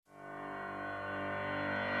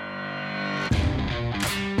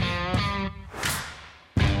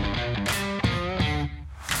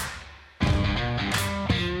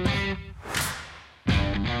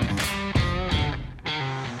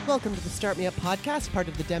Welcome to the Start Me Up podcast, part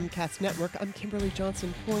of the Demcast Network. I'm Kimberly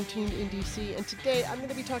Johnson, quarantined in D.C., and today I'm going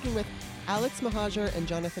to be talking with Alex Mahajer and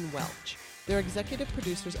Jonathan Welch. They're executive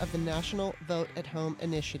producers of the National Vote at Home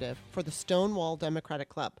initiative for the Stonewall Democratic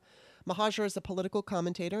Club. Mahajer is a political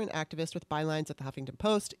commentator and activist with bylines at the Huffington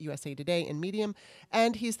Post, USA Today, and Medium,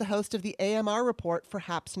 and he's the host of the AMR Report for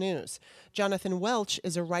Haps News. Jonathan Welch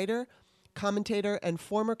is a writer, commentator, and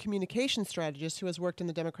former communication strategist who has worked in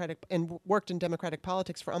democratic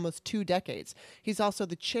politics for almost 2 decades. He's also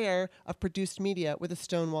the chair of produced media with the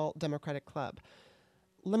Stonewall Democratic Club.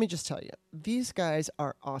 Let me just tell you, these guys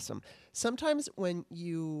are awesome. Sometimes when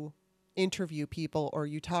you interview people or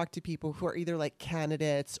you talk to people who are either like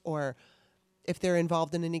candidates or if they're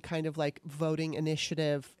involved in any kind of like voting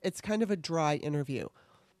initiative, it's kind of a dry interview.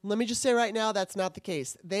 Let me just say right now, that's not the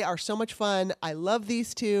case. They are so much fun. I love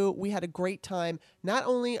these two. We had a great time. Not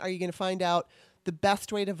only are you going to find out the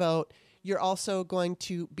best way to vote, you're also going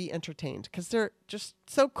to be entertained because they're just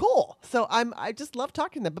so cool. So I just love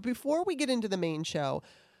talking to them. But before we get into the main show,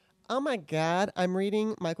 oh my God, I'm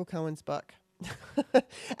reading Michael Cohen's book.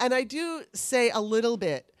 And I do say a little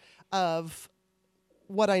bit of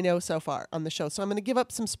what I know so far on the show. So I'm going to give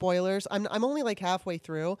up some spoilers. I'm only like halfway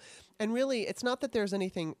through. And really, it's not that there's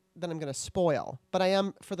anything that I'm going to spoil, but I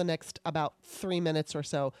am for the next about 3 minutes or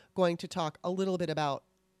so going to talk a little bit about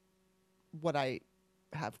what I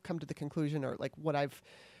have come to the conclusion or like what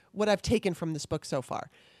I've taken from this book so far.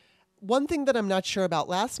 One thing that I'm not sure about,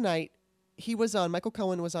 last night, Michael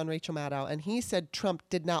Cohen was on Rachel Maddow, and he said Trump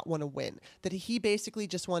did not want to win, that he basically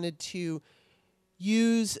just wanted to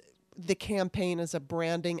use the campaign as a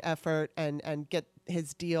branding effort and get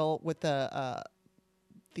his deal with the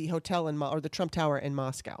hotel or the Trump Tower in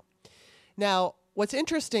Moscow. Now, what's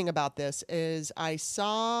interesting about this is I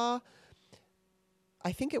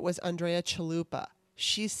think it was Andrea Chalupa.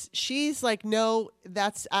 She's like, no,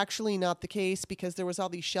 that's actually not the case because there was all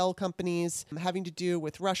these shell companies having to do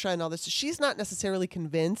with Russia and all this. She's not necessarily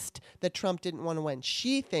convinced that Trump didn't want to win.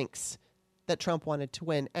 She thinks that Trump wanted to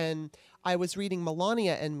win. And I was reading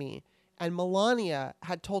Melania and Me, and Melania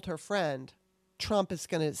had told her friend, Trump is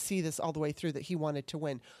going to see this all the way through, that he wanted to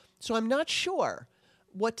win. So I'm not sure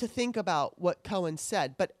what to think about what Cohen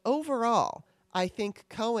said. But overall, I think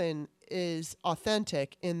Cohen is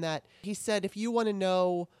authentic in that he said, if you want to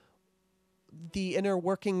know the inner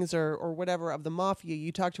workings or whatever of the mafia,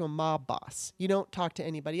 you talk to a mob boss. You don't talk to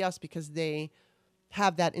anybody else because they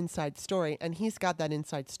have that inside story, and he's got that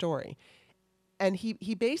inside story. And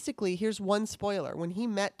he basically, here's one spoiler, when he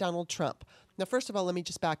met Donald Trump. Now, first of all, let me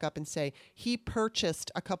just back up and say he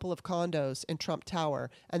purchased a couple of condos in Trump Tower.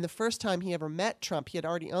 And the first time he ever met Trump, he had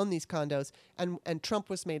already owned these condos, and Trump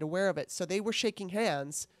was made aware of it. So they were shaking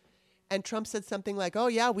hands, and Trump said something like, oh,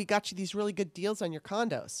 yeah, we got you these really good deals on your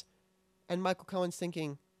condos. And Michael Cohen's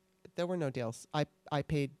thinking, there were no deals. I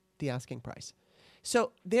paid the asking price.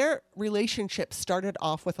 So their relationship started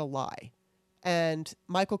off with a lie. And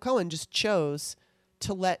Michael Cohen just chose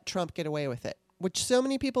to let Trump get away with it, which so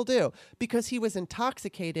many people do, because he was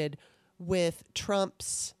intoxicated with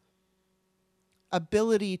Trump's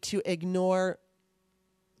ability to ignore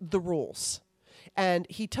the rules. And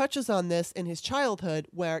he touches on this in his childhood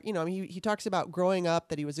where, he talks about growing up,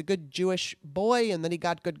 that he was a good Jewish boy and that he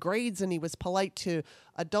got good grades and he was polite to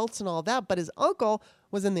adults and all that. But his uncle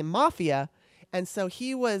was in the mafia. And so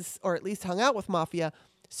he was, or at least hung out with mafia.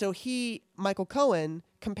 So Michael Cohen,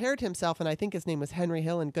 compared himself, and I think his name was Henry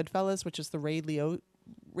Hill in Goodfellas, which is the Ray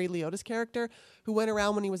Liotta's character, who went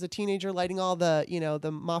around when he was a teenager lighting all the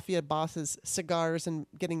mafia bosses' cigars and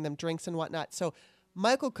getting them drinks and whatnot. So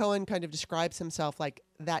Michael Cohen kind of describes himself like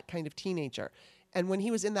that kind of teenager. And when he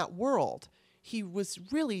was in that world, he was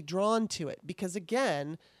really drawn to it because,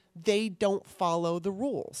 again, they don't follow the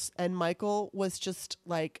rules. And Michael was just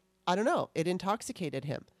like, I don't know, it intoxicated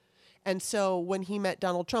him. And so when he met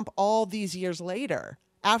Donald Trump all these years later,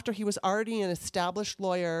 after he was already an established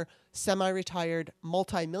lawyer, semi-retired,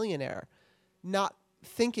 multimillionaire, not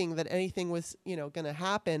thinking that anything was, going to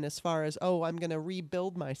happen as far as, I'm going to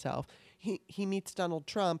rebuild myself. He meets Donald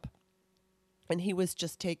Trump, and he was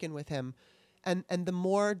just taken with him. And the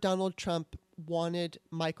more Donald Trump wanted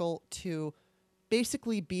Michael to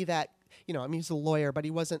basically be that, he's a lawyer, but he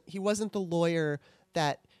wasn't the lawyer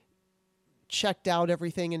that checked out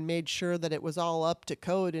everything and made sure that it was all up to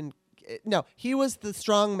code. And no, he was the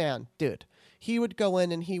strong man dude. He would go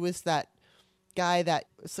in and he was that guy that,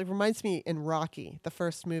 so it reminds me in Rocky, the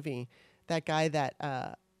first movie, that guy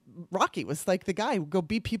that Rocky was like the guy who would go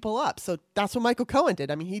beat people up. So that's what Michael Cohen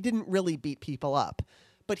did. I mean, he didn't really beat people up,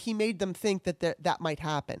 but he made them think that that might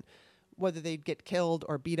happen, whether they'd get killed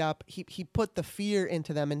or beat up. He put the fear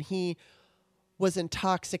into them, and he was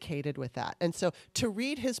intoxicated with that. And so to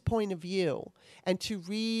read his point of view and to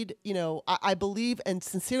read, I believe and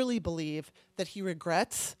sincerely believe that he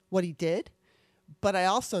regrets what he did. But I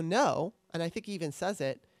also know, and I think he even says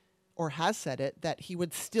it or has said it, that he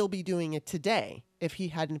would still be doing it today if he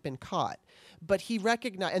hadn't been caught. But he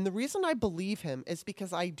recognized, and the reason I believe him is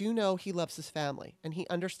because I do know he loves his family and he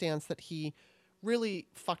understands that he really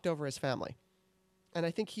fucked over his family. And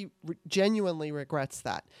I think he genuinely regrets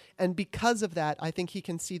that. And because of that, I think he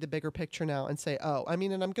can see the bigger picture now and say,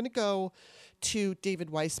 and I'm going to go to David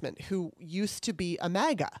Weissman, who used to be a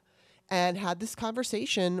MAGA and had this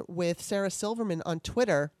conversation with Sarah Silverman on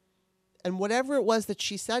Twitter. And whatever it was that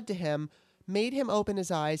she said to him made him open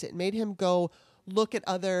his eyes. It made him go look at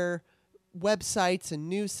other websites and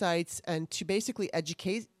news sites and to basically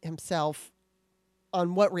educate himself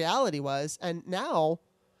on what reality was. And now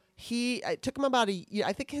it took him about a year.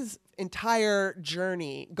 I think his entire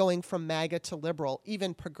journey going from MAGA to liberal,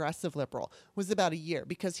 even progressive liberal, was about a year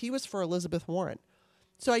because he was for Elizabeth Warren.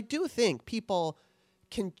 So I do think people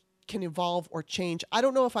can evolve or change. I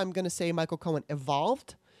don't know if I'm going to say Michael Cohen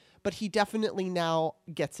evolved, but he definitely now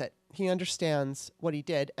gets it. He understands what he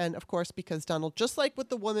did. And of course, because Donald, just like with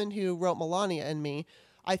the woman who wrote Melania and Me,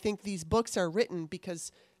 I think these books are written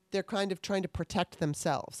because they're kind of trying to protect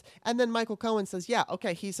themselves. And then Michael Cohen says, yeah,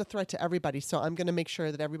 okay, he's a threat to everybody, so I'm going to make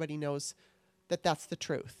sure that everybody knows that that's the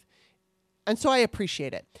truth. And so I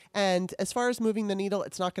appreciate it. And as far as moving the needle,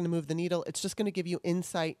 it's not going to move the needle. It's just going to give you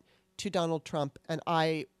insight to Donald Trump. And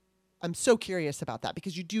I'm so curious about that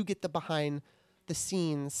because you do get the behind the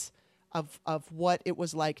scenes of what it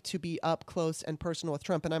was like to be up close and personal with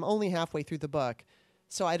Trump. And I'm only halfway through the book,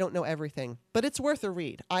 so I don't know everything, but it's worth a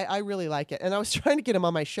read. I really like it. And I was trying to get him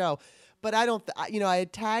on my show, but I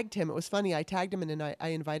had tagged him. It was funny. I tagged him and I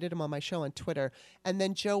invited him on my show on Twitter. And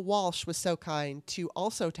then Joe Walsh was so kind to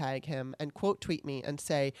also tag him and quote tweet me and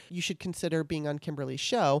say, you should consider being on Kimberly's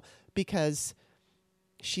show because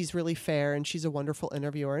she's really fair and she's a wonderful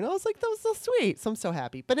interviewer. And I was like, that was so sweet. So I'm so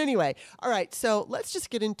happy. But anyway, all right. So let's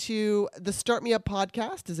just get into the Start Me Up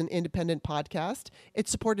podcast is an independent podcast.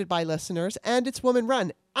 It's supported by listeners and it's woman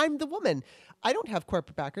run. I'm the woman. I don't have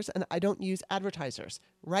corporate backers and I don't use advertisers.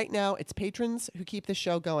 Right now, it's patrons who keep the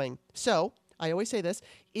show going. So I always say this.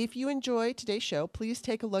 If you enjoy today's show, please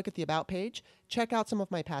take a look at the About page. Check out some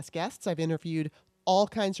of my past guests. I've interviewed all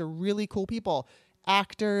kinds of really cool people.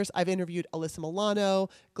 Actors. I've interviewed Alyssa Milano,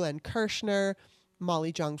 Glenn Kirshner,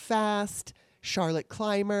 Molly Jong-Fast, Charlotte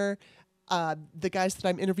Clymer. The guys that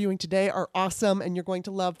I'm interviewing today are awesome and you're going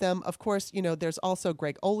to love them. Of course, there's also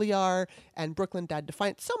Greg Olear and Brooklyn Dad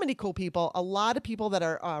Defiant. So many cool people. A lot of people that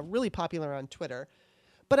are really popular on Twitter.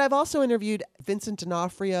 But I've also interviewed Vincent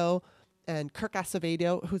D'Onofrio and Kirk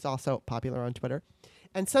Acevedo, who's also popular on Twitter.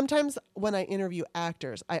 And sometimes when I interview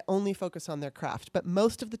actors, I only focus on their craft. But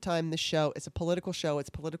most of the time, this show is a political show. It's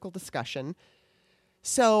political discussion.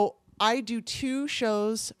 So I do 2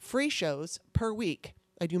 shows, free shows, per week.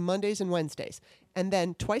 I do Mondays and Wednesdays. And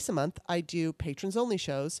then twice a month, I do patrons-only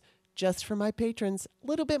shows just for my patrons. A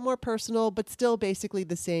little bit more personal, but still basically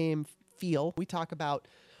the same feel. We talk about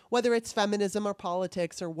whether it's feminism or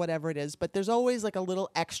politics or whatever it is, but there's always like a little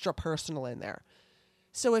extra personal in there.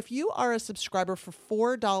 So if you are a subscriber for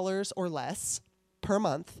 $4 or less per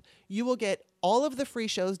month, you will get all of the free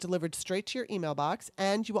shows delivered straight to your email box,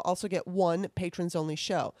 and you will also get 1 patrons-only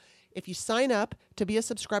show. If you sign up to be a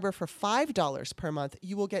subscriber for $5 per month,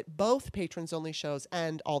 you will get both patrons-only shows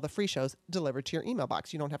and all the free shows delivered to your email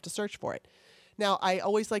box. You don't have to search for it. Now, I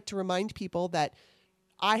always like to remind people that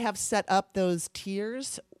I have set up those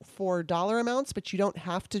tiers for dollar amounts, but you don't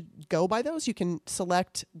have to go by those. You can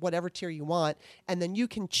select whatever tier you want, and then you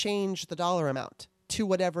can change the dollar amount to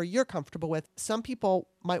whatever you're comfortable with. Some people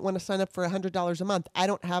might want to sign up for $100 a month. I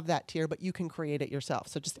don't have that tier, but you can create it yourself.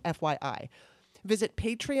 So just FYI. Visit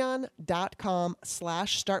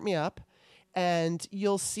patreon.com/startmeup, and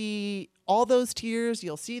you'll see all those tiers.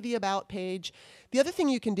 You'll see the About page. The other thing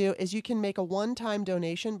you can do is you can make a one-time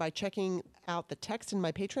donation by checking out the text in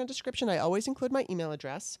my Patreon description. I always include my email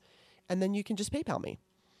address, and then you can just PayPal me.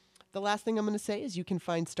 The last thing I'm going to say is you can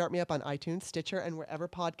find Start Me Up on iTunes, Stitcher, and wherever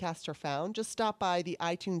podcasts are found. Just stop by the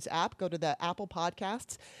iTunes app, go to the Apple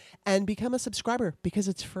Podcasts, and become a subscriber because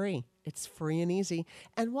it's free. It's free and easy.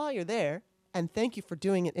 And while you're there, and thank you for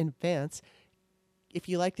doing it in advance, if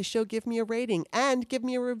you like the show, give me a rating and give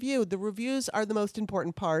me a review. The reviews are the most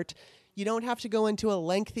important part. You don't have to go into a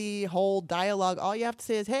lengthy whole dialogue. All you have to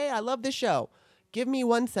say is, hey, I love this show. Give me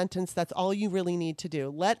 1 sentence. That's all you really need to do.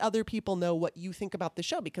 Let other people know what you think about the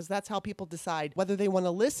show because that's how people decide whether they want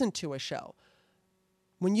to listen to a show.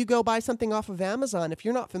 when you go buy something off of Amazon, if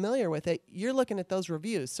you're not familiar with it, you're looking at those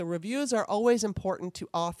reviews. So reviews are always important to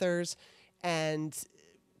authors and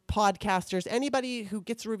podcasters. Anybody who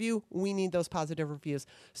gets a review, we need those positive reviews.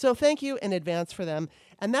 So thank you in advance for them.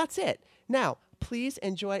 And that's it. Now, please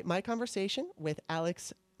enjoy my conversation with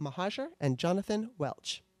Alex Mahajer and Jonathan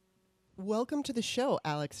Welch. Welcome to the show,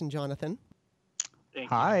 Alex and Jonathan.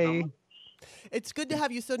 Hi. It's good to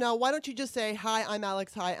have you. So now why don't you just say, hi, I'm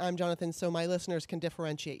Alex. Hi, I'm Jonathan, so my listeners can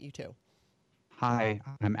differentiate you two. Hi,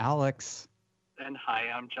 I'm Alex. And hi,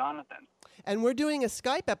 I'm Jonathan. And we're doing a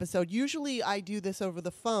Skype episode. Usually I do this over the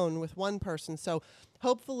phone with one person, so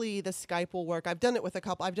hopefully the Skype will work. I've done it with a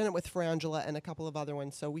couple. I've done it with Frangela and a couple of other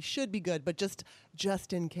ones, so we should be good, but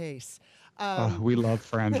just in case. We love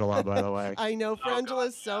Frangela, by the way. I know Frangela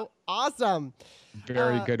is so awesome.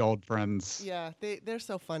 Very good old friends. Yeah, they're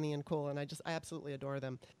so funny and cool, and I absolutely adore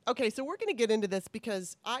them. Okay, so we're going to get into this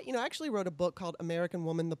because I actually wrote a book called American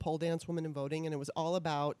Woman, the Pole Dance Woman in Voting, and it was all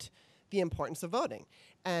about the importance of voting.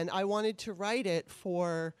 And I wanted to write it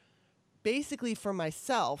basically for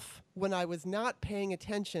myself when I was not paying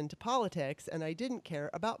attention to politics and I didn't care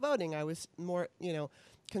about voting. I was more,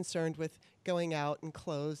 concerned with going out and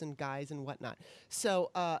clothes and guys and whatnot.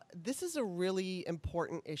 So this is a really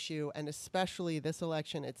important issue, and especially this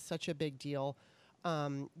election, it's such a big deal.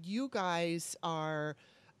 You guys are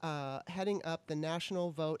heading up the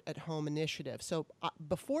National Vote at Home Initiative. So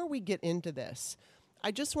before we get into this, I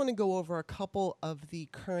just want to go over a couple of the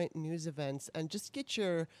current news events and just get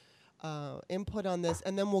your input on this,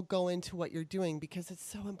 and then we'll go into what you're doing because it's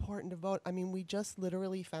so important to vote. I mean, we just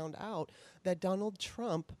literally found out that Donald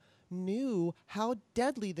Trump knew how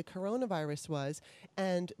deadly the coronavirus was,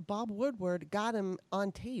 and Bob Woodward got him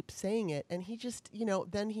on tape saying it, and he just,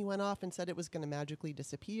 then he went off and said it was going to magically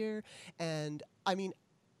disappear. And I mean,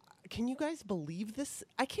 can you guys believe this?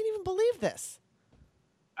 I can't even believe this.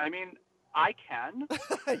 I mean, I can.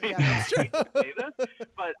 Yeah, that's true. Say this,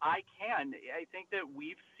 but I can. I think that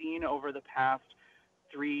we've seen over the past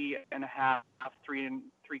 3.5,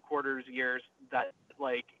 3.75 years that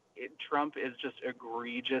Trump is just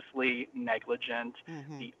egregiously negligent.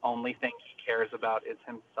 Mm-hmm. The only thing he cares about is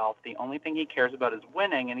himself. The only thing he cares about is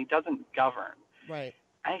winning, and he doesn't govern. Right.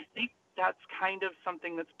 I think that's kind of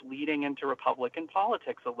something that's bleeding into Republican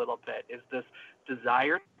politics a little bit, is this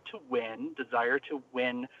desire to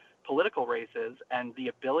win political races and the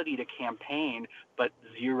ability to campaign, but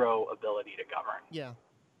zero ability to govern. Yeah,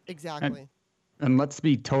 exactly. And let's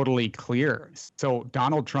be totally clear. So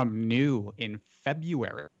Donald Trump knew in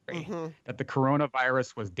February that the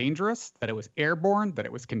coronavirus was dangerous, that it was airborne, that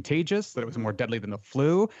it was contagious, that it was more deadly than the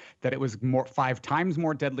flu, that it was 5 times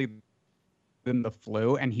more deadly than the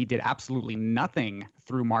flu, and he did absolutely nothing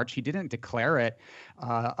through March. He didn't declare it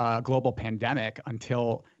a global pandemic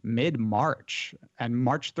until mid-March. And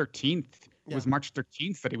March 13th, it was March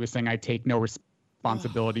 13th that he was saying, I take no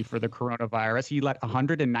responsibility for the coronavirus. He let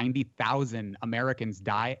 190,000 Americans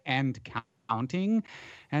die and counting,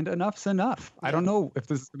 and enough's enough. I don't know if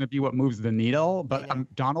this is going to be what moves the needle,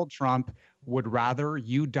 but Donald Trump would rather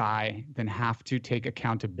you die than have to take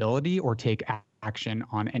accountability or take action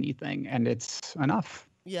on anything, and it's enough.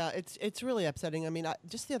 Yeah, it's really upsetting. I mean,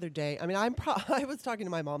 just the other day, I mean, I was talking to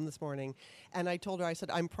my mom this morning, and I told her, I said,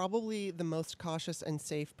 I'm probably the most cautious and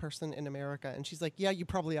safe person in America. And she's like, yeah, you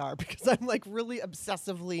probably are, because I'm really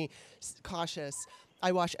obsessively cautious.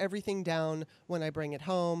 I wash everything down when I bring it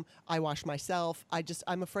home. I wash myself.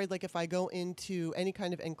 I'm afraid if I go into any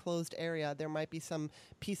kind of enclosed area, there might be some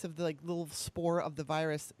piece of the little spore of the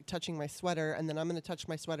virus touching my sweater, and then I'm going to touch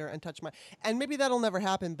my sweater and maybe that'll never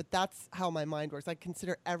happen, but that's how my mind works. I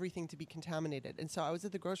consider everything to be contaminated. And so I was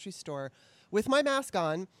at the grocery store with my mask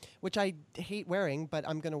on, which I hate wearing, but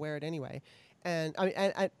I'm going to wear it anyway. And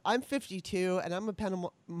I'm 52, and I'm a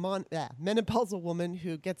menopausal woman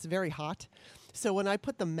who gets very hot. So when I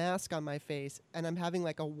put the mask on my face and I'm having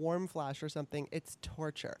a warm flash or something, it's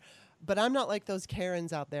torture. But I'm not like those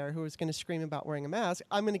Karens out there who is going to scream about wearing a mask.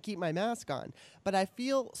 I'm going to keep my mask on. But I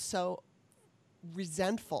feel so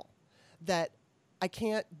resentful that I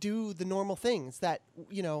can't do the normal things that,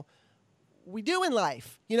 we do in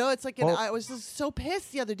life. It's I was just so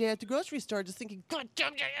pissed the other day at the grocery store, just thinking, God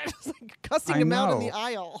damn it, cussing him out in the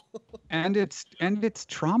aisle. and it's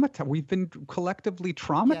traumatized. We've been collectively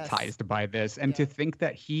traumatized by this, and to think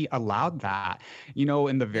that he allowed that.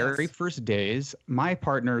 In the very first days, my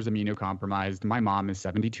partner is immunocompromised. My mom is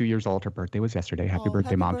 72 years old. Her birthday was yesterday. Happy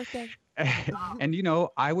birthday, Mom. Birthday. And,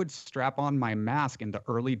 I would strap on my mask in the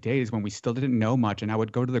early days when we still didn't know much. And I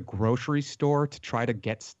would go to the grocery store to try to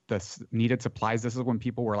get the needed supplies. This is when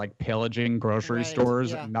people were like pillaging grocery Right.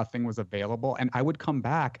 stores. Yeah. Nothing was available. And I would come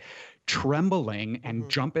back trembling and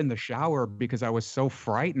jump in the shower because I was so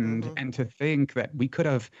frightened. And to think that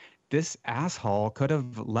this asshole could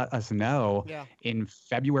have let us know Yeah. in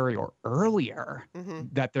February or earlier Mm-hmm.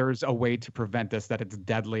 that there's a way to prevent this, that it's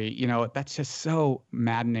deadly. That's just so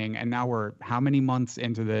maddening. And now we're how many months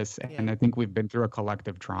into this? And Yeah. I think we've been through a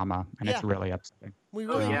collective trauma, and Yeah. it's really upsetting. We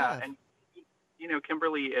Oh, really yeah. have. And,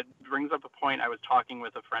 Kimberly, it brings up a point. I was talking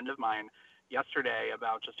with a friend of mine yesterday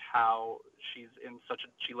about just how she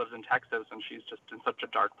lives in Texas, and she's just in such a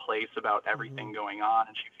dark place about everything going on.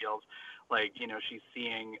 And she feels like, she's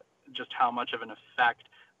seeing just how much of an effect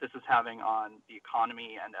this is having on the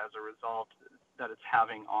economy, and as a result, that it's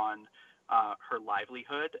having on her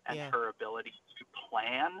livelihood and her ability to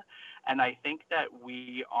plan. And I think that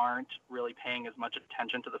we aren't really paying as much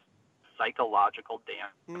attention to the psychological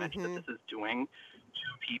damage that this is doing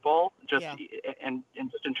to people. And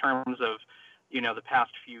just in terms of, the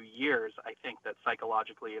past few years, I think that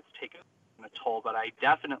psychologically it's taken a toll, but I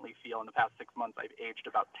definitely feel in the past 6 months I've aged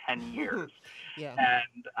about 10 years.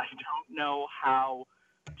 And I don't know how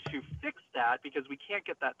to fix that because we can't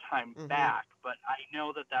get that time back. But I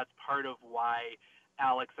know that that's part of why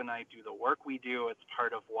Alex and I do the work we do. It's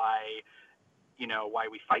part of why, why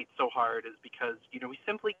we fight so hard is because, we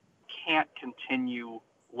simply can't continue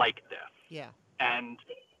like this. Yeah. And,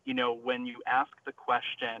 when you ask the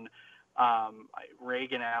question,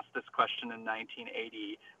 Reagan asked this question in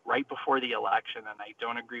 1980, right before the election, and I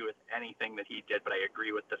don't agree with anything that he did, but I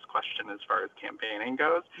agree with this question as far as campaigning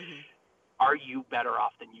goes. Are you better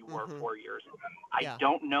off than you were 4 years ago? I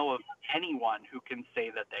don't know of anyone who can say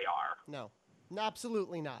that they are. No,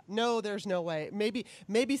 absolutely not. No, there's no way. Maybe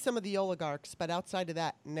some of the oligarchs, but outside of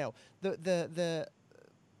that, no. The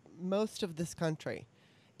most of this country,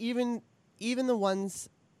 even the ones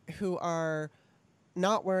who are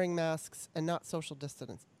not wearing masks and not social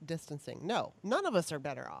distancing. No, none of us are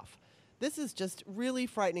better off. This is just really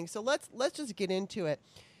frightening. So let's just get into it.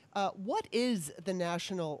 What is the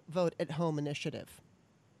National Vote at Home Initiative?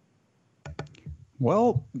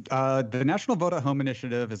 Well, the National Vote at Home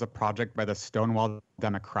Initiative is a project by the Stonewall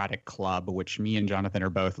Democratic Club, which me and Jonathan are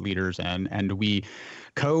both leaders in. And we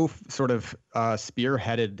sort of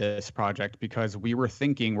spearheaded this project because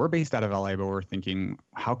we're based out of LA, but we're thinking,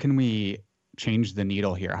 how can we change the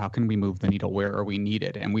needle here? How can we move the needle? Where are we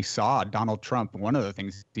needed? And we saw Donald Trump, one of the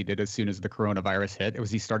things he did as soon as the coronavirus hit,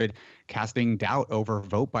 was he started casting doubt over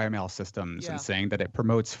vote by mail systems and saying that it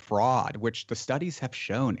promotes fraud, which the studies have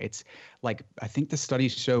shown. It's like, I think the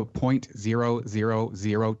studies show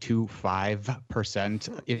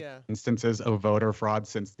 0.00025% instances of voter fraud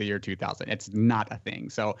since the year 2000. It's not a thing.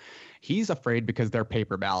 So he's afraid because they're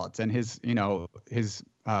paper ballots, and his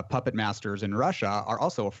puppet masters in Russia are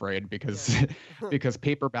also afraid because because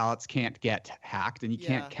paper ballots can't get hacked, and you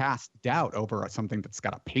can't cast doubt over something that's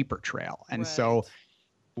got a paper trail. And so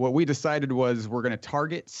what we decided was we're going to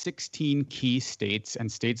target 16 key states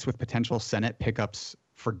and states with potential Senate pickups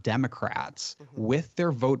for Democrats with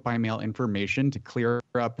their vote by mail information to clear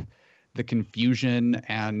up the confusion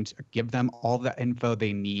and give them all the info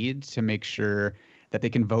they need to make sure that they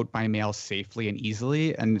can vote by mail safely and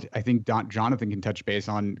easily. And I think Jonathan can touch base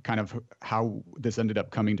on kind of how this ended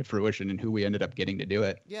up coming to fruition and who we ended up getting to do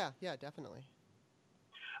it. Yeah, definitely.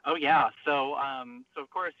 Oh, yeah. So of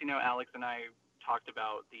course, Alex and I talked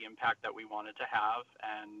about the impact that we wanted to have.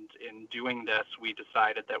 And in doing this, we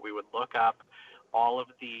decided that we would look up all of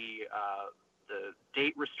the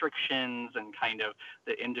date restrictions and kind of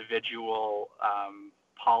the individual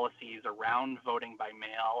policies around voting by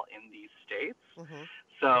mail in these states.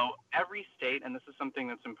 So every state, and this is something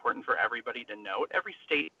that's important for everybody to note, every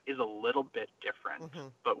state is a little bit different,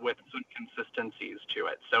 but with some consistencies to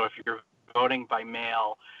it. So if you're voting by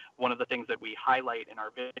mail, one of the things that we highlight in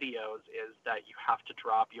our videos is that you have to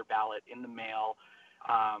drop your ballot in the mail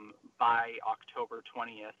by October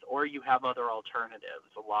 20th, or you have other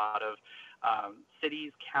alternatives. A lot of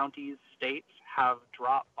cities, counties, states have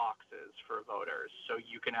drop boxes for voters. So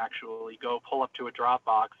you can actually go pull up to a drop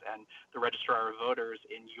box, and the registrar of voters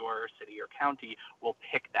in your city or county will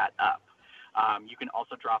pick that up. You can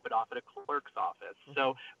also drop it off at a clerk's office.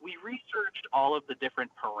 So we researched all of the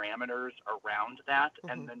different parameters around that,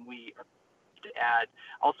 and then we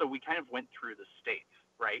kind of went through the states,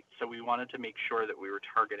 right? So we wanted to make sure that we were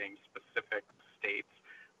targeting specific states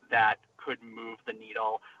that could move the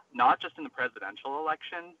needle, not just in the presidential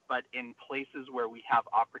election, but in places where we have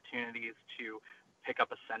opportunities to pick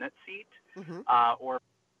up a Senate seat or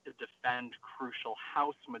to defend crucial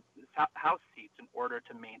House seats in order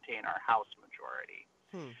to maintain our House majority.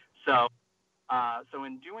 So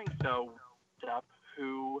in doing so,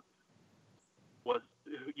 who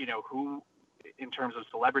in terms of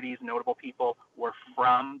celebrities, notable people, were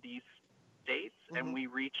from these states, and we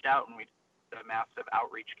reached out and we did a massive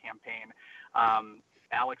outreach campaign.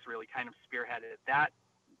 Alex really kind of spearheaded that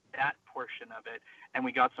portion of it, and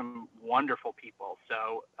we got some wonderful people.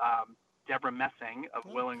 So Deborah Messing of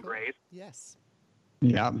Will and Grace. Yes.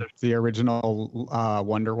 Yeah, the original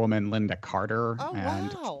Wonder Woman, Linda Carter. Oh,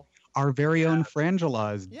 and wow. our very own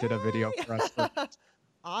Frangela did a video for us.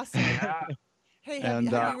 Awesome. Yeah. Hey, have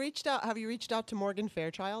you reached out? Have you reached out to Morgan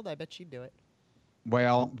Fairchild? I bet she'd do it.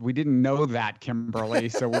 Well, we didn't know that, Kimberly,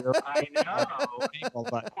 so we were I know. people,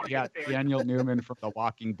 but yeah, Daniel Newman from The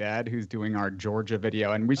Walking Dead, who's doing our Georgia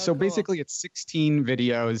video. And cool. Basically it's 16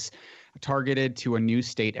 videos targeted to a new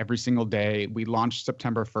state every single day. We launched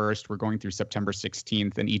September 1st. We're going through September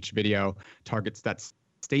 16th, and each video targets that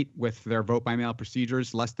state with their vote by mail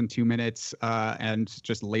procedures, less than 2 minutes, and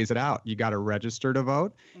just lays it out. You got to register to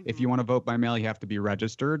vote. If you want to vote by mail, you have to be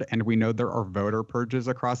registered. And we know there are voter purges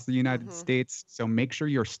across the United States. So make sure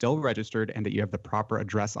you're still registered and that you have the proper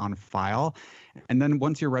address on file. And then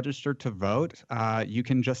once you're registered to vote, you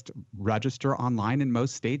can just register online in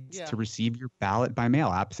most states to receive your ballot by mail,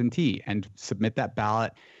 absentee, and submit that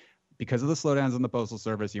ballot. Because of the slowdowns in the Postal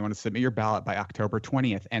Service, you want to submit your ballot by October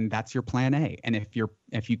 20th, and that's your plan A. And if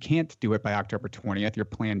you can't do it by October 20th, your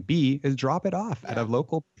plan B is drop it off at a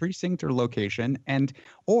local precinct or location.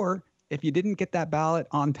 Or if you didn't get that ballot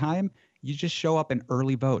on time, you just show up and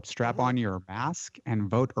early vote. Strap on your mask and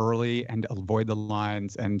vote early and avoid the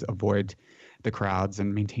lines and avoid the crowds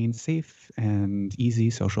and maintain safe and easy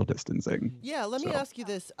social distancing. Yeah, let me ask you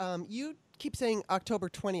this. You keep saying October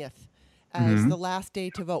 20th. As the last day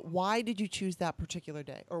to vote. Why did you choose that particular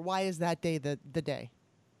day? Or why is that day the day?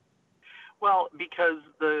 Well, because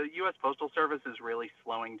the U.S. Postal Service is really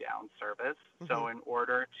slowing down service. So in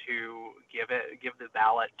order to give the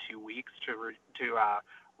ballot 2 weeks to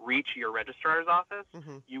reach your registrar's office,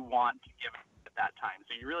 you want to give it at that time.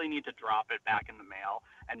 So you really need to drop it back in the mail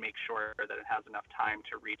and make sure that it has enough time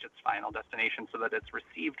to reach its final destination so that it's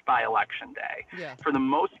received by Election Day. Yeah. For the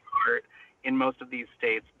most part, in most of these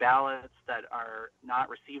states, ballots that are not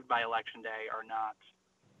received by Election Day are not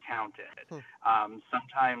counted.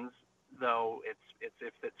 Sometimes, though,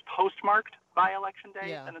 if it's postmarked by Election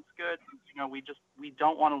Day, then it's good. We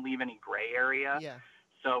don't want to leave any gray area. Yeah.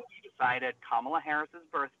 So we decided Kamala Harris's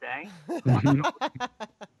birthday.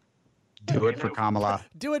 Do it for Kamala.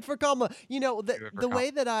 Do it for Kamala. The way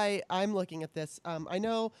that I'm looking at this, I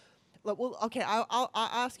know. Well, okay, I'll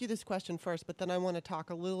ask you this question first, but then I want to talk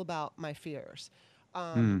a little about my fears.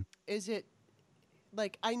 Is it,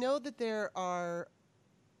 I know that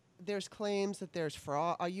there's claims that there's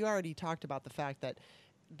fraud. You already talked about the fact that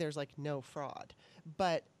there's, no fraud.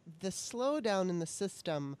 But the slowdown in the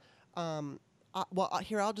system,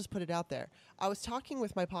 here, I'll just put it out there. I was talking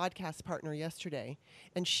with my podcast partner yesterday,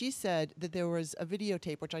 and she said that there was a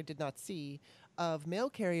videotape, which I did not see, of mail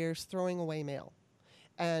carriers throwing away mail.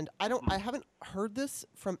 And I haven't heard this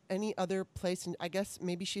from any other place, and I guess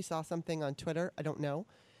maybe she saw something on Twitter. I don't know,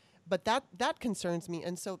 but that concerns me.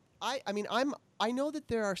 And so I know that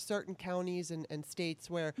there are certain counties and states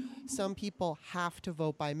where some people have to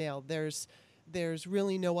vote by mail. There's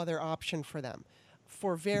really no other option for them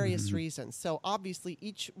for various reasons. So obviously,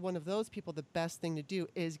 each one of those people, the best thing to do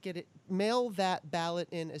is mail that ballot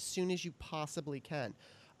in as soon as you possibly can.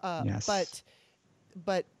 Yes.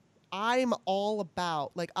 But I'm all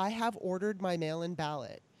about, I have ordered my mail-in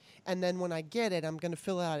ballot, and then when I get it, I'm going to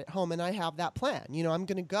fill it out at home, and I have that plan. I'm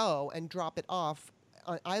going to go and drop it off.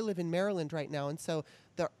 I live in Maryland right now, and so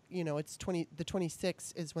the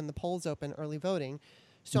 26th is when the polls open, early voting.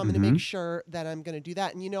 So I'm going to make sure that I'm going to do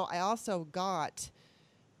that. And I also got,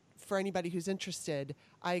 for anybody who's interested,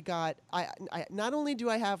 I not only do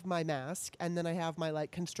I have my mask, and then I have my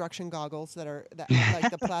construction goggles that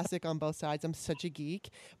the plastic on both sides. I'm such a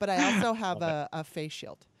geek, but I also have a face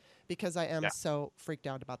shield because I am so freaked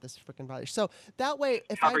out about this freaking virus. So that way,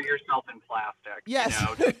 if cover yourself in plastic, yes,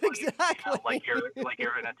 exactly, like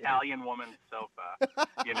you're an Italian woman's sofa,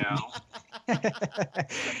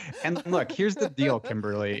 And look, here's the deal,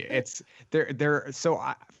 Kimberly. It's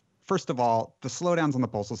first of all, the slowdowns on the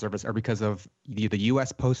Postal Service are because of the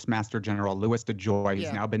U.S. Postmaster General Louis DeJoy,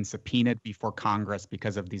 who's now been subpoenaed before Congress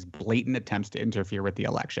because of these blatant attempts to interfere with the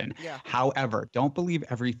election. Yeah. However, don't believe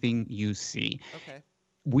everything you see. Okay.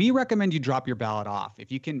 We recommend you drop your ballot off.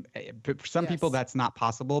 If you can, for some people that's not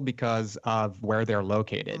possible because of where they're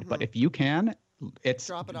located. But if you can, it's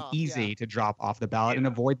Drop it off, easy yeah. to drop off the ballot and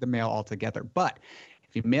avoid the mail altogether. But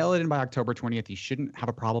if you mail it in by October 20th, you shouldn't have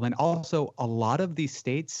a problem. And also, a lot of these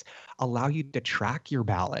states allow you to track your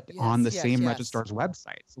ballot on the same registrar's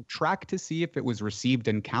website. So track to see if it was received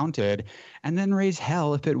and counted, and then raise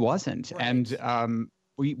hell if it wasn't. Right. And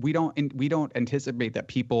we don't anticipate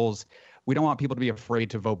that we don't want people to be afraid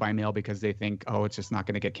to vote by mail because they think, oh, it's just not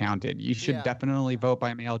going to get counted. You should definitely vote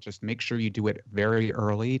by mail. Just make sure you do it very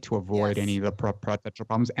early to avoid any of the potential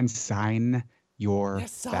problems, and sign your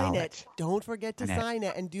sign ballot. it. Don't forget to sign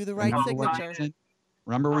it and do the right signature.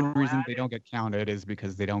 Remember, one reason they don't get counted is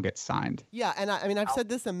because they don't get signed. Yeah, and I mean, I've said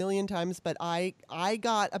this a million times, but I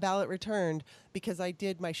got a ballot returned because I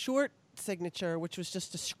did my short signature, which was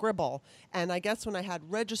just a scribble, and I guess when I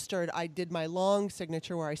had registered, I did my long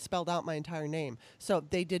signature where I spelled out my entire name. So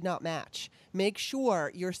they did not match. Make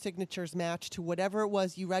sure your signatures match to whatever it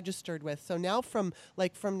was you registered with. So now from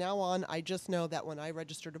now on, I just know that when I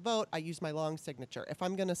register to vote, I use my long signature. If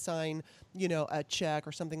I'm going to sign, a check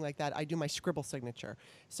or something like that, I do my scribble signature.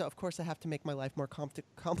 So of course I have to make my life more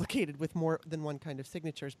complicated with more than one kind of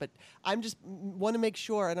signatures, but I'm just want to make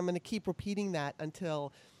sure, and I'm going to keep repeating that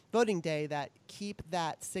until voting day, that keep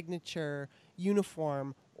that signature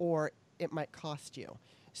uniform or it might cost you.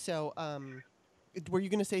 So were you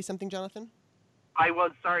going to say something, Jonathan? I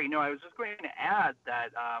was just going to add that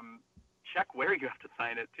check where you have to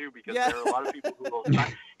sign it too, because there are a lot of people who will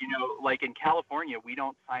sign, like in California, we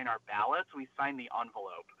don't sign our ballots, we sign the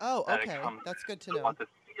envelope. Oh, okay. That's good to know. Once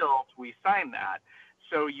it's sealed, we sign that.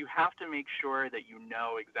 So you have to make sure that you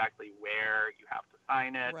know exactly where you have to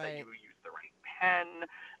sign it, that you use the right pen,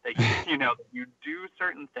 that you do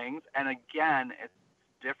certain things. And again, it's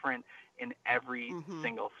different in every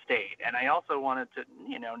single state. And I also wanted to,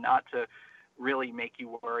 not to really make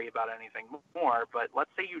you worry about anything more, but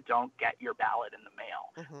let's say you don't get your ballot in the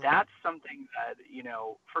mail. That's something that,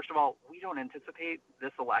 first of all, we don't anticipate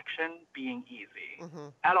this election being easy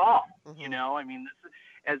at all. I mean, this is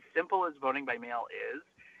as simple as voting by mail is.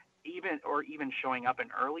 Even showing up in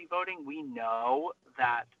early voting, we know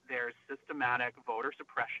that there's systematic voter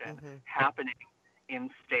suppression happening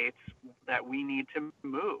in states that we need to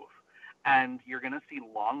move. And you're going to see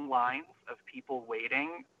long lines of people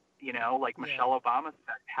waiting, like Michelle Obama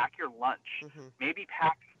said, pack your lunch, maybe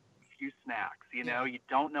pack a few snacks, you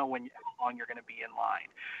don't know how long you're going to be in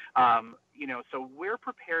line. So we're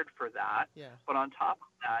prepared for that. But on top of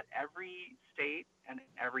that, every state and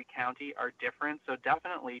every county are different. So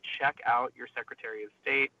definitely check out your Secretary of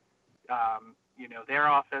State, their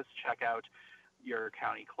office, check out your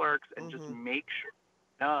county clerks, and just make sure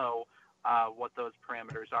you know what those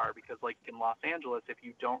parameters are. Because like in Los Angeles, if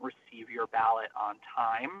you don't receive your ballot on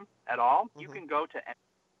time at all, you can go to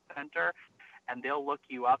any center and they'll look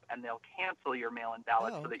you up and they'll cancel your mail-in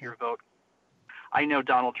ballot so that your vote. I know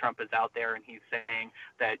Donald Trump is out there and he's saying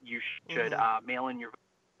that you should mail in your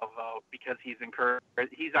vote because he's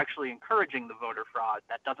actually encouraging the voter fraud.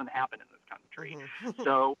 That doesn't happen in this country.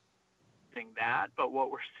 So that, but what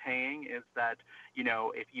we're saying is that,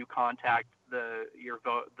 if you contact the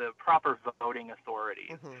proper voting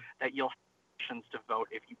authorities, that you'll have options to vote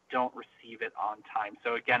if you don't receive it on time.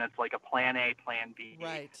 So again, it's like a plan A, plan B,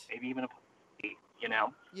 maybe even a plan C,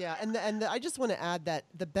 Yeah, and I just want to add that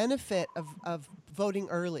the benefit of voting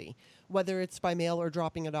early, whether it's by mail or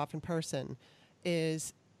dropping it off in person,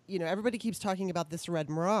 is everybody keeps talking about this red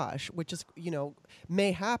mirage, which is,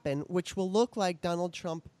 may happen, which will look like Donald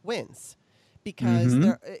Trump wins.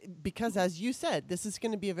 Because as you said, this is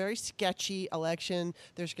going to be a very sketchy election.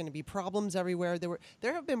 There's going to be problems everywhere.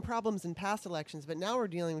 There have been problems in past elections, but now we're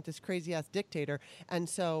dealing with this crazy ass dictator. And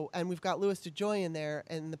we've got Louis DeJoy in there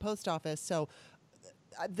in the post office. So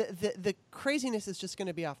the craziness is just going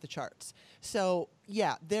to be off the charts. So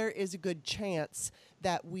yeah, there is a good chance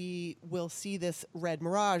that we will see this red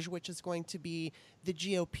mirage, which is going to be the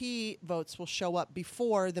GOP votes will show up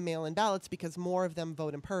before the mail-in ballots because more of them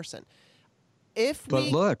vote in person. If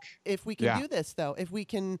we can do this, though,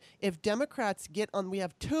 if Democrats get on, we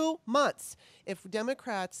have 2 months. If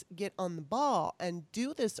Democrats get on the ball and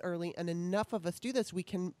do this early, and enough of us do this, we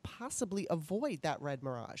can possibly avoid that red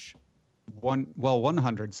mirage.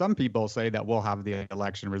 100. Some people say that we'll have the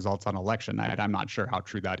election results on election night. I'm not sure how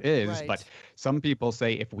true that is, but some people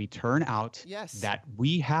say if we turn out that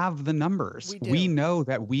we have the numbers, we know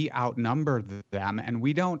that we outnumber them, and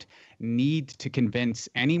we don't need to convince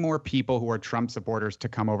any more people who are Trump supporters to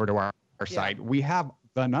come over to our side. We have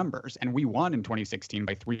the numbers. And we won in 2016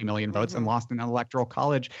 by 3 million votes and lost in an electoral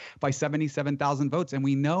college by 77,000 votes. And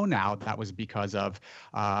we know now that was because of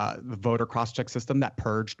the voter cross-check system that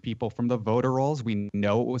purged people from the voter rolls. We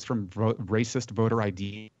know it was from racist voter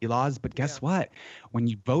ID laws. But guess what? When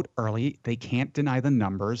you vote early, they can't deny the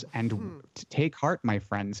numbers. And to take heart, my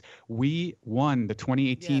friends, we won the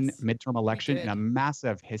 2018 midterm election in a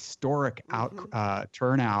massive, historic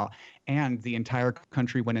turnout. And the entire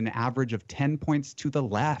country went an average of 10 points to the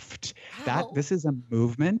left. This is a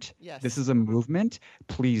movement. Yes. This is a movement.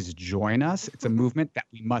 Please join us. It's a movement that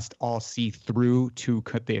we must all see through to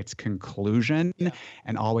its conclusion. Yeah.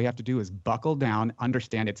 And all we have to do is buckle down,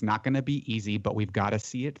 understand it's not going to be easy, but we've got to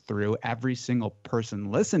see it through. Every single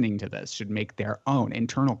person listening to this should make their own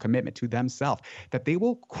internal commitment to themselves that they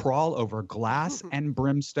will crawl over glass and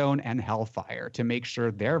brimstone and hellfire to make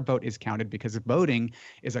sure their vote is counted, because voting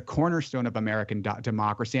is a cornerstone of American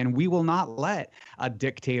democracy, and we will not let a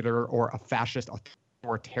dictator or a fascist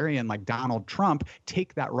authoritarian like Donald Trump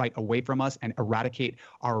take that right away from us and eradicate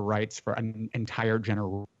our rights for an entire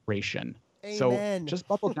generation. Amen. So just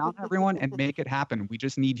buckle down, everyone, and make it happen. We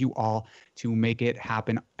just need you all to make it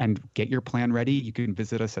happen and get your plan ready. You can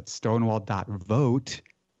visit us at stonewall.vote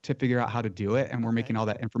to figure out how to do it, and we're making all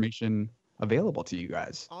that information available to you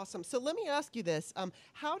guys. Awesome. So let me ask you this.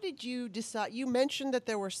 How did you decide? You mentioned that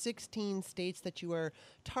there were 16 states that you were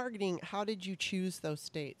targeting. How did you choose those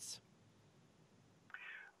states?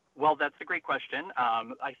 Well, that's a great question.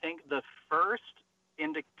 I think the first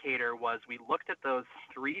indicator was we looked at those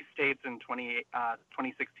 3 states in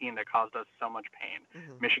 2016 that caused us so much pain: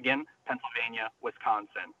 Michigan, Pennsylvania,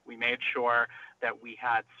 Wisconsin. We made sure that we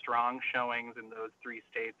had strong showings in those 3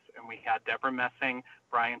 states, and we had Deborah Messing,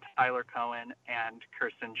 Brian Tyler Cohen, and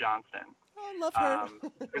Kirsten Johnson. Oh, I love her.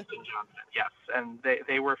 Kirsten Johnson, yes, and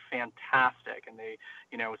they were fantastic, and they,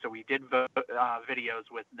 so we did videos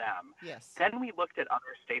with them. Yes. Then we looked at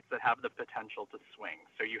other states that have the potential to swing.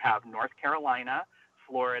 So you have North Carolina,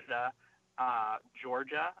 Florida,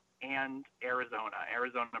 Georgia, and Arizona.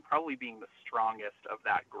 Arizona probably being the strongest of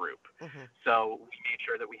that group. So we made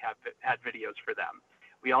sure that we had videos for them.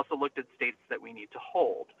 We also looked at states that we need to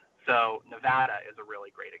hold. So Nevada is a really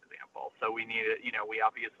great example. So we need, we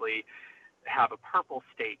obviously have a purple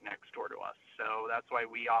state next door to us. So that's why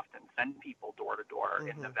we often send people door to door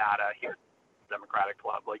in Nevada here at the Democratic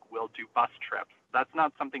Club. Like, we'll do bus trips. That's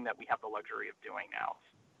not something that we have the luxury of doing now.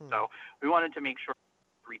 So we wanted to make sure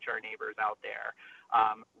we reach our neighbors out there.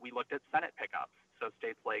 We looked at Senate pickups. So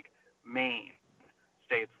states like Maine,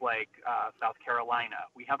 states like South Carolina.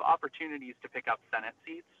 We have opportunities to pick up Senate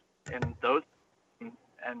seats in those,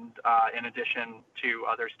 and in addition to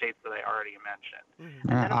other states that I already mentioned.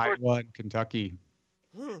 And then, of course, Iowa and Kentucky.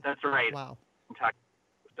 That's right. Wow. Kentucky.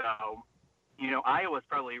 So, Iowa's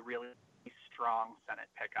probably a really strong Senate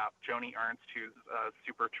pickup. Joni Ernst, who's a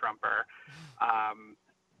super Trumper. I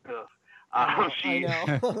know.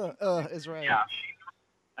 Is right. Yeah.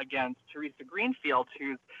 Against Teresa Greenfield,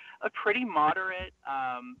 who's a pretty moderate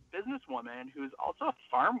businesswoman who's also a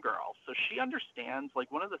farm girl. So she understands,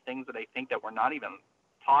 like, one of the things that I think that we're not even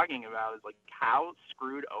talking about is, like, how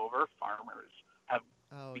screwed over farmers have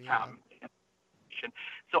become. Yeah.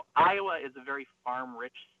 So Iowa is a very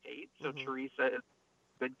farm-rich state. So Teresa is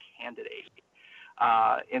a good candidate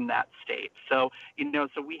in that state. So,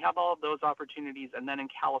 so we have all of those opportunities. And then in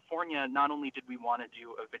California, not only did we want to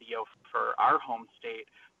do a video for our home state,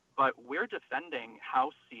 but we're defending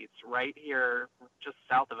House seats right here just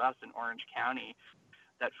south of us in Orange County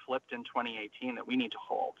that flipped in 2018 that we need to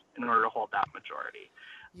hold in order to hold that majority.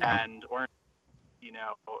 Yeah. And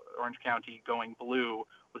Orange County going blue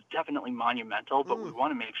was definitely monumental, but we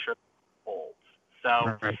want to make sure it holds.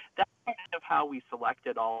 So that's kind of how we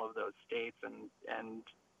selected all of those states, and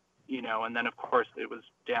then of course it was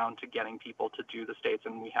down to getting people to do the states,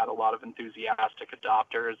 and we had a lot of enthusiastic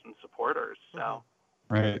adopters and supporters. So.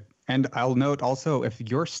 Right. And I'll note also, if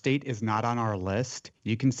your state is not on our list,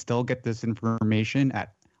 you can still get this information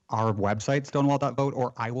at our website, stonewall.vote,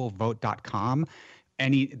 or iwillvote.com.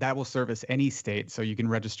 That will service any state, so you can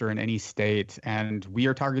register in any state. And we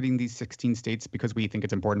are targeting these 16 states because we think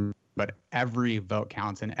it's important. But every vote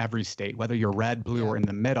counts in every state, whether you're red, blue, or in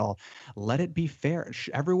the middle. Let it be fair.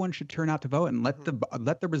 Everyone should turn out to vote, and let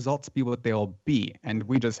the results be what they'll be. And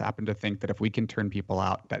we just happen to think that if we can turn people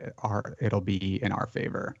out, that it'll be in our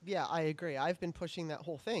favor. Yeah, I agree. I've been pushing that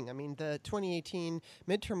whole thing. I mean, the 2018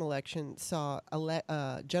 midterm election saw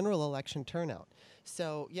a general election turnout.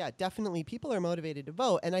 So yeah, definitely people are motivated to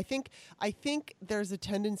vote, and I think there's a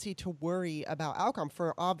tendency to worry about outcome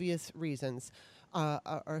for obvious reasons.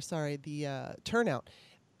 The turnout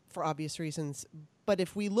for obvious reasons. But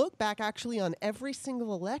if we look back actually on every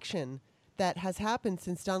single election that has happened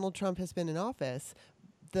since Donald Trump has been in office,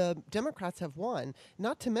 the Democrats have won,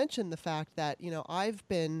 not to mention the fact that, I've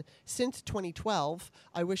been, since 2012,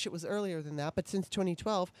 I wish it was earlier than that, but since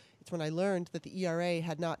 2012, it's when I learned that the ERA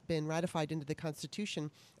had not been ratified into the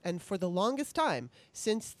Constitution. And for the longest time,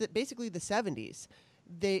 since basically the 70s,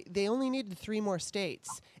 they only needed 3 more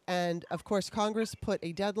states. And of course, Congress put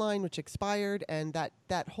a deadline which expired, and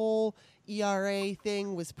that whole ERA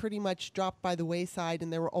thing was pretty much dropped by the wayside,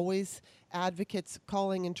 and there were always advocates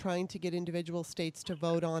calling and trying to get individual states to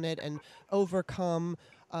vote on it and overcome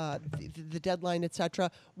the deadline, etc.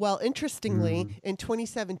 Well, interestingly, in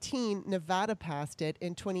 2017, Nevada passed it.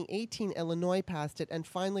 In 2018, Illinois passed it. And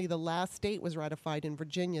finally, the last state was ratified in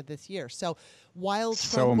Virginia this year. So while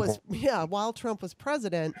Trump was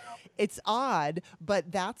president, it's odd, but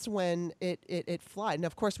that's when it flied. And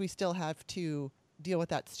of course, we still have to deal with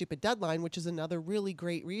that stupid deadline, which is another really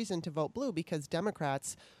great reason to vote blue, because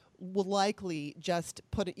Democrats will likely just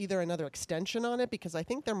put either another extension on it, because I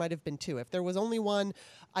think there might have been 2. If there was only one,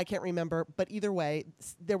 I can't remember. But either way,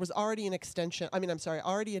 there was already an extension.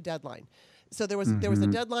 Already a deadline. So there was a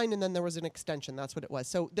deadline, and then there was an extension. That's what it was.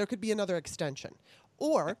 So there could be another extension,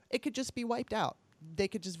 or it could just be wiped out. They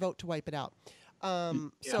could just vote to wipe it out. I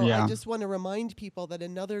just want to remind people that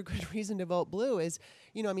another good reason to vote blue is,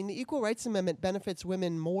 the Equal Rights Amendment benefits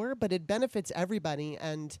women more, but it benefits everybody.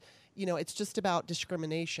 And, it's just about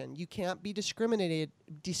discrimination. You can't be discriminated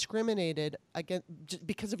against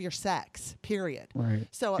because of your sex, period. Right.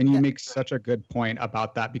 And you make such a good point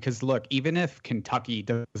about that, because look, even if Kentucky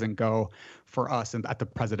doesn't go for us at the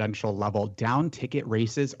presidential level, down ticket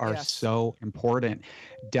races are so important.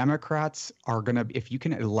 Democrats are going to, if you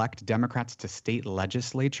can elect Democrats to state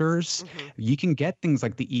legislatures, you can get things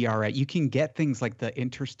like the ERA, you can get things like the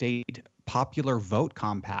Interstate Popular Vote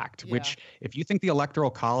Compact, which, if you think the Electoral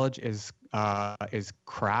College is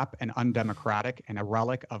crap and undemocratic and a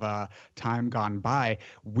relic of a time gone by,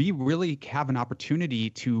 we really have an opportunity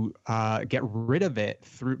to get rid of it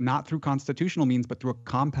not through constitutional means, but through a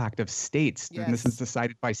compact of states. And this is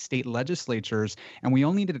decided by state legislatures, and we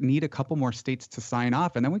only need a couple more states to sign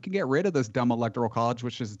off, and then we can get rid of this dumb Electoral College,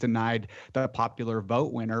 which has denied the popular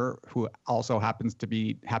vote winner, who also happened to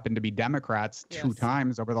be Democrats 2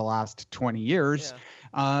 times over the last 20 years.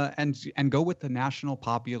 And go with the national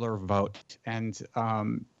popular vote. And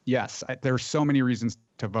there's so many reasons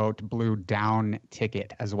to vote blue down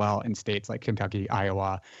ticket as well in states like Kentucky,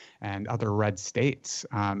 Iowa, and other red states.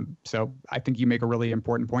 So I think you make a really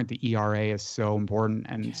important point. The ERA is so important,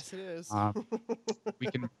 and yes, it is.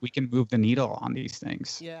 we can move the needle on these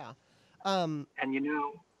things. Yeah. And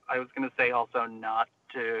I was going to say also not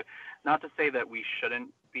to say that we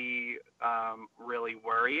shouldn't be really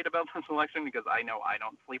worried about this election, because I know I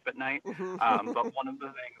don't sleep at night. But one of the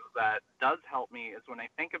things that does help me is when I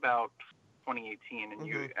think about 2018,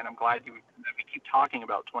 and I'm glad that we keep talking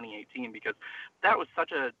about 2018, because that was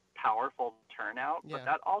such a powerful turnout. But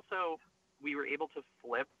that also, we were able to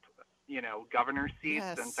flip, governor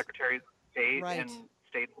seats and secretaries of state in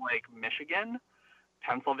states like Michigan,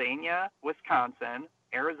 Pennsylvania, Wisconsin,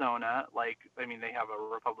 Arizona. They have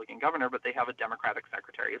a Republican governor, but they have a Democratic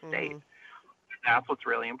Secretary of State. That's what's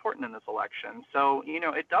really important in this election. So,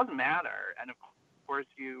 it does matter. And of course,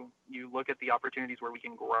 you look at the opportunities where we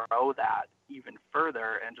can grow that even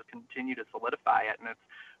further and just continue to solidify it. And it's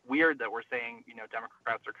weird that we're saying,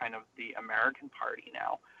 Democrats are kind of the American party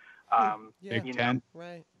now. Big Tent.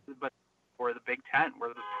 Right. But we're the Big Tent. We're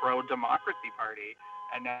the pro-democracy party.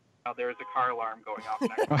 And now there's a car alarm going off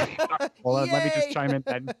next. Well, let me just chime in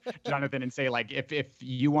then, Jonathan, and say, if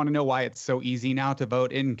you want to know why it's so easy now to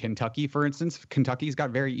vote in Kentucky, for instance, Kentucky's got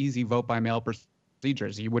very easy vote by mail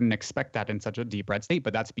procedures. You wouldn't expect that in such a deep red state,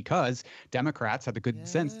 but that's because Democrats had the good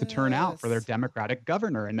sense to turn out for their Democratic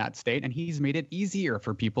governor in that state, and he's made it easier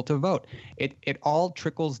for people to vote. It all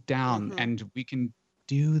trickles down, and we can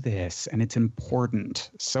do this, and it's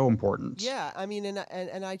important, so important. Yeah,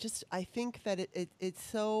 and I think that it's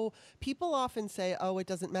so, people often say, oh, it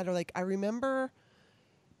doesn't matter. I remember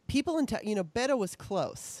people in Beto was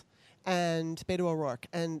close, and Beto O'Rourke,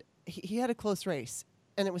 and he had a close race,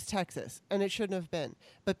 and it was Texas, and it shouldn't have been.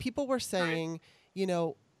 But people were saying,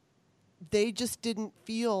 they just didn't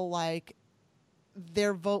feel like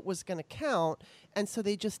their vote was going to count, and so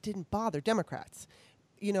they just didn't bother, Democrats.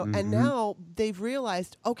 And now they've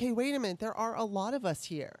realized, okay, wait a minute, there are a lot of us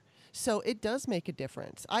here. So it does make a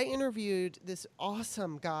difference. I interviewed this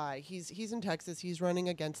awesome guy. He's in Texas. He's running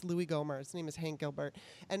against Louis Gohmert. His name is Hank Gilbert,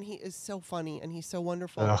 and he is so funny and he's so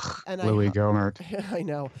wonderful. Ugh, And Louis Gohmert. I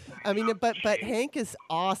know. I mean, but Hank is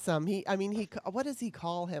awesome. What does he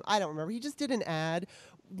call him? I don't remember. He just did an ad,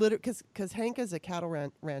 because Hank is a cattle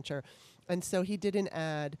rancher, and so he did an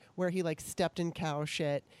ad where he like stepped in cow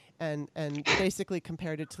shit and basically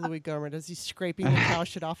compared it to Louis Gohmert as he's scraping the cow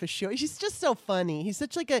shit off his shoe. He's just so funny. He's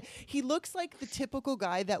such he looks like the typical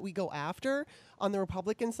guy that we go after on the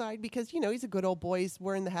Republican side because, he's a good old boy. He's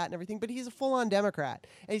wearing the hat and everything, but he's a full-on Democrat.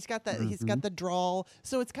 And he's got the drawl.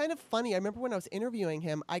 So it's kind of funny. I remember when I was interviewing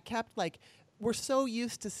him, I kept we're so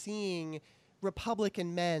used to seeing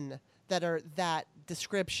Republican men that are that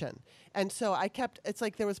description. And so it's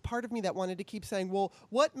like there was part of me that wanted to keep saying, well,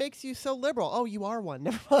 what makes you so liberal? Oh, you are one.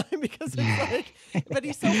 Never mind. Because it's but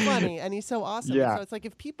he's so funny and he's so awesome. Yeah. So it's like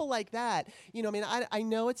if people like that, I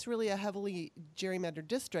know it's really a heavily gerrymandered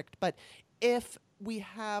district, but if we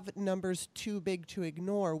have numbers too big to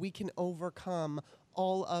ignore, we can overcome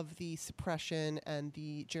all of the suppression and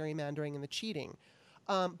the gerrymandering and the cheating.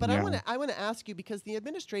 But yeah. I want to ask you, because the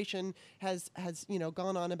administration has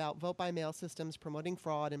gone on about vote by mail systems promoting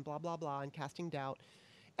fraud and blah blah blah and casting doubt,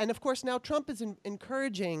 and of course now Trump is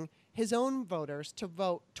encouraging his own voters to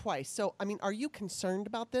vote twice. So I mean, are you concerned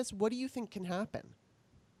about this? What do you think can happen?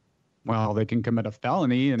 Well, they can commit a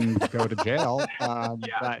felony and go to jail.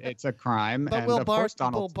 But it's a crime. But and will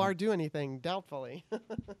Donald Barr do anything? Doubtfully.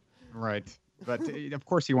 Right. But of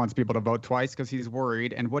course he wants people to vote twice because he's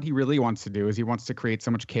worried. And what he really wants to do is he wants to create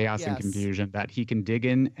so much chaos and confusion that he can dig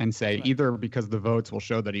in and say either because the votes will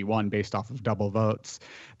show that he won based off of double votes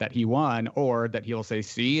that he won, or that he'll say,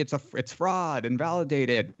 see, it's fraud,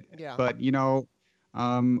 invalidated. Yeah. But,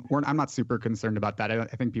 I'm not super concerned about that. I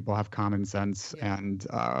think people have common sense. Yeah. And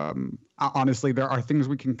honestly, there are things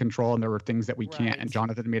we can control and there are things that we can't. And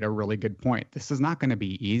Jonathan made a really good point. This is not going to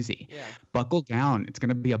be easy. Yeah. Buckle down. It's going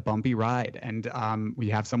to be a bumpy ride. And we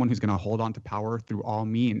have someone who's going to hold on to power through all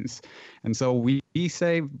means. And so we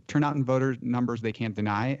say turnout and voter numbers they can't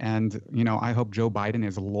deny. And, I hope Joe Biden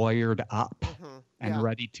is lawyered up and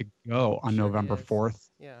ready to go on November 4th.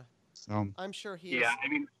 Yeah. So I'm sure he is. Yeah, I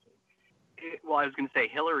mean, I was going to say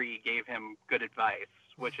Hillary gave him good advice,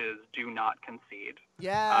 which is do not concede.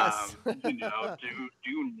 Yes.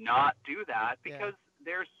 Do not do that, because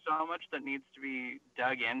there's so much that needs to be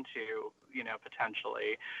dug into,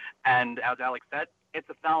 potentially. And as Alex said, it's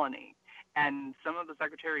a felony. And some of the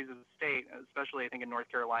secretaries of state, especially I think in North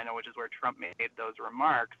Carolina, which is where Trump made those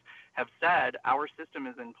remarks, have said our system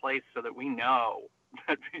is in place so that we know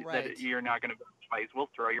that you're not going to vote twice. We'll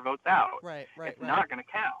throw your votes out. Right. It's not going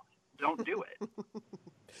to count. Don't do it.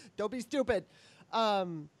 Don't be stupid. I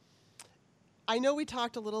know we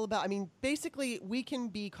talked a little about, basically we can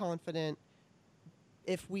be confident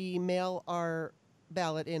if we mail our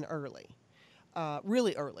ballot in early,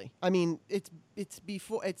 really early. It's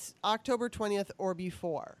October 20th or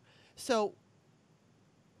before. So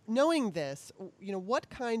knowing this, what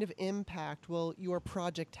kind of impact will your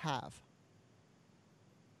project have?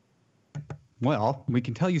 Well, we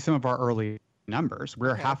can tell you some of our early numbers.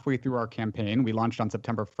 We're halfway through our campaign. We launched on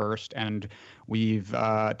September 1st, and we've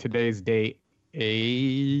today's date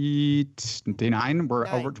 9.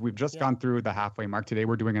 We've just gone through the halfway mark. Today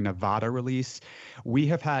we're doing a Nevada release. We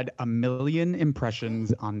have had 1 million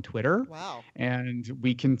impressions on Twitter. Wow. And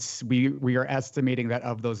we are estimating that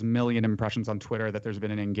of those 1 million impressions on Twitter, that there's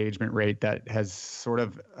been an engagement rate that has we're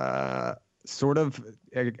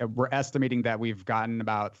estimating that we've gotten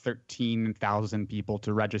about 13,000 people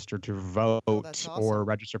to register to vote or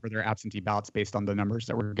register for their absentee ballots based on the numbers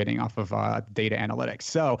that we're getting off of data analytics.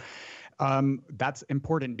 So that's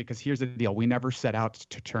important, because here's the deal. We never set out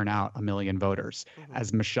to turn out 1 million voters.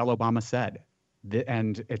 As Michelle Obama said,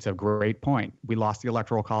 and it's a great point, we lost the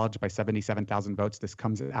Electoral College by 77,000 votes. This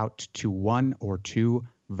comes out to 1 or 2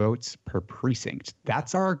 votes per precinct.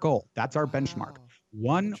 That's our goal. That's our benchmark.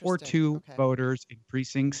 1 or 2 voters in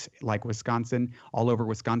precincts like Wisconsin, all over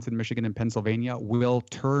Wisconsin, Michigan, and Pennsylvania will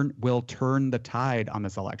turn the tide on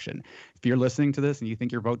this election. If you're listening to this and you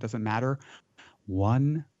think your vote doesn't matter,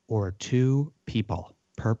 1 or 2 people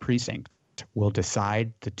per precinct will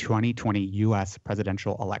decide the 2020 U.S.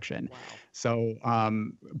 presidential election. Wow. So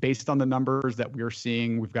based on the numbers that we're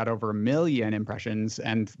seeing, we've got over 1 million impressions,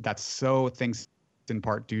 and that's thanks in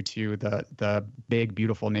part due to the big,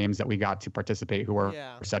 beautiful names that we got to participate who are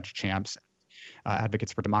such champs,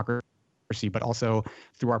 advocates for democracy, but also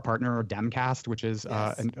through our partner Demcast, which is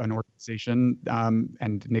an organization,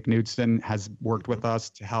 and Nick Knudsen has worked with us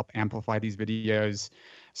to help amplify these videos.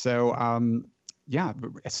 So yeah,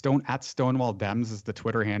 at Stonewall Dems is the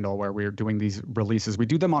Twitter handle where we're doing these releases. We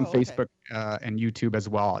do them on Facebook and YouTube as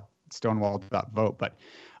well at stonewall.vote. But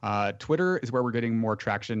Twitter is where we're getting more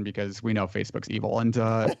traction because we know Facebook's evil and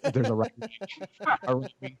there's a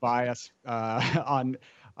right-wing bias on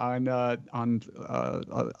the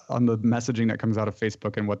messaging that comes out of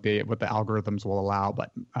Facebook and what the algorithms will allow.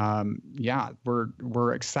 But yeah,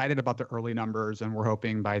 we're excited about the early numbers, and we're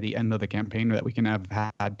hoping by the end of the campaign that we can have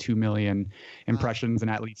had 2 million impressions and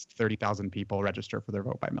at least 30,000 people register for their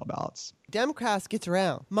vote by mail ballots. Demcast gets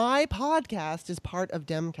around. My podcast is part of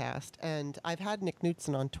Demcast, and I've had Nick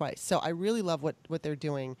Knudsen on twice. So I really love what they're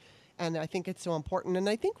doing, and I think it's so important. And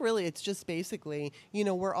I think really it's just basically,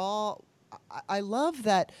 we're all, I love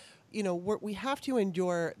that, we have to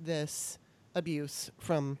endure this abuse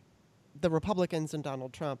from the Republicans and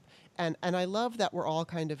Donald Trump. And I love that we're all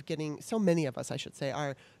kind of getting, so many of us, I should say,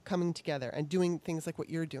 are coming together and doing things like what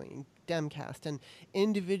you're doing, Demcast, and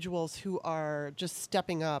individuals who are just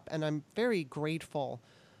stepping up. And I'm very grateful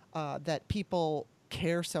that people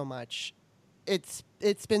care so much. It's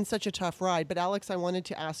been such a tough ride. But Alex, I wanted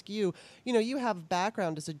to ask you, you have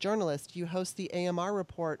background as a journalist. You host the AMR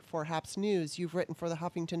report for HAPS News. You've written for the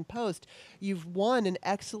Huffington Post. You've won an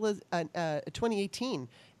excellent 2018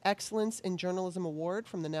 Excellence in Journalism Award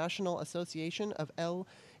from the National Association of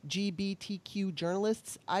LGBTQ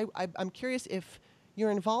Journalists. I'm curious if your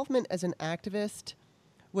involvement as an activist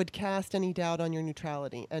would cast any doubt on your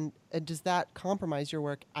neutrality, and does that compromise your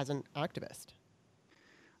work as an activist?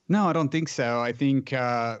 No, I don't think so. I think,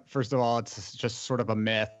 first of all, it's just sort of a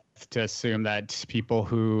myth to assume that people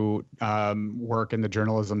who work in the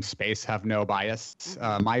journalism space have no bias.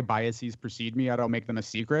 My biases precede me. I don't make them a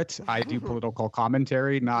secret. I do political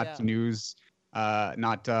commentary, not news,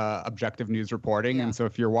 not objective news reporting. And so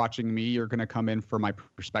if you're watching me, you're going to come in for my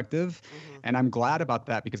perspective. And I'm glad about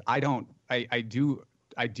that because I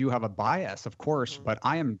do have a bias, of course, but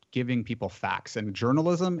I am giving people facts, and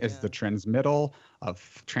journalism is the transmission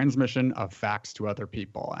of facts to other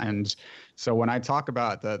people. And so when I talk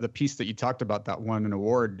about the piece that you talked about that won an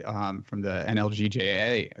award from the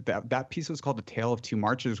NLGJA, that piece was called "A Tale of Two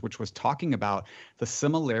Marches," which was talking about the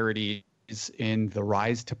similarities in the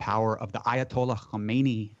rise to power of the Ayatollah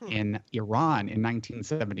Khomeini in Iran in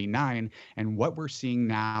 1979 and what we're seeing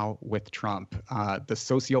now with Trump. The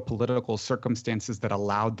socio-political circumstances that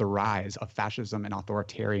allowed the rise of fascism and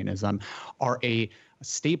authoritarianism are a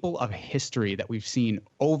staple of history that we've seen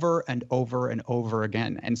over and over and over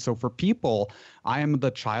again. And so for people, I am the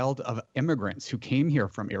child of immigrants who came here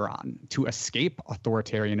from Iran to escape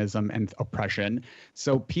authoritarianism and oppression.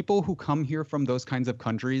 So people who come here from those kinds of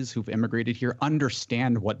countries who've immigrated here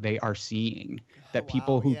understand what they are seeing. That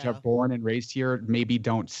people who are born and raised here maybe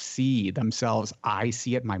don't see themselves. I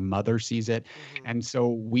see it. My mother sees it. And so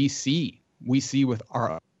we see with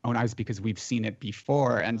our own eyes because we've seen it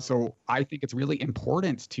before. And so I think it's really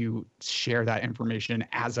important to share that information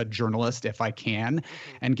as a journalist, if I can,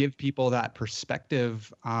 and give people that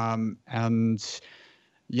perspective. And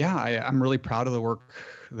yeah, I'm really proud of the work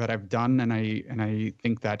that I've done. And I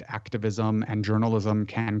think that activism and journalism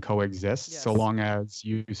can coexist so long as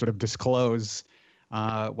you sort of disclose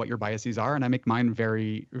what your biases are. And I make mine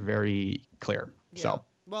very, very clear. So.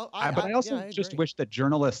 Well, but I also just wish that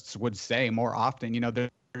journalists would say more often,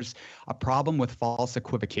 there's a problem with false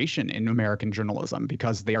equivocation in American journalism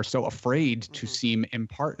because they are so afraid to seem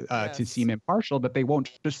impartial that they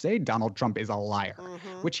won't just say Donald Trump is a liar,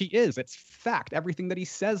 which he is. It's fact. Everything that he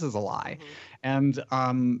says is a lie. And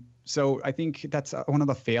so I think that's one of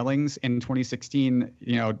the failings in 2016.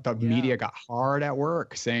 The media got hard at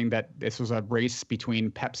work saying that this was a race between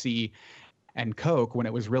Pepsi and Coke when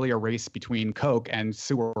it was really a race between Coke and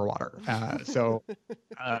sewer water. I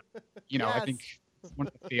think it's one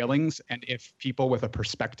of the failings. And if people with a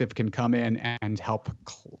perspective can come in and help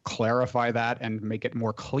clarify that and make it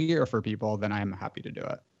more clear for people, then I'm happy to do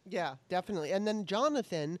it. Yeah, definitely. And then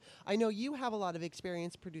Jonathan, I know you have a lot of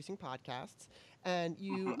experience producing podcasts, and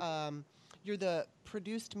you you're the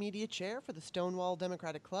produced media chair for the Stonewall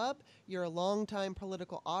Democratic Club. You're a longtime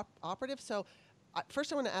political operative. So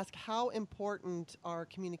first, I want to ask, how important are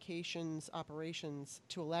communications operations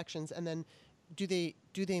to elections, and then do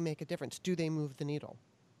they make a difference? Do they move the needle?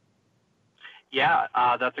 Yeah,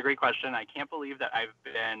 that's a great question. I can't believe that I've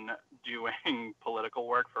been doing political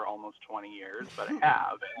work for almost 20 years, but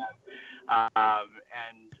I have.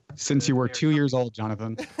 And since you were 2 years old,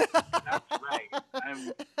 Jonathan. That's right.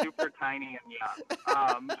 I'm super tiny and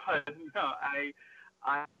young. But no,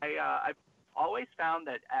 I've always found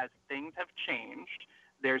that as things have changed,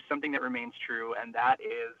 there's something that remains true, and that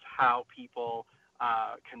is how people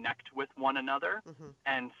connect with one another.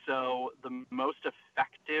 And so the most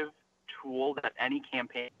effective tool that any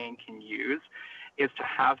campaign can use is to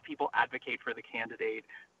have people advocate for the candidate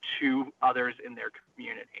to others in their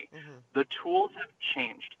community. The tools have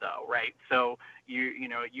changed, though, right? So you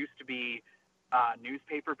know, it used to be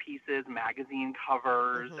newspaper pieces, magazine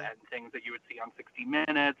covers, and things that you would see on 60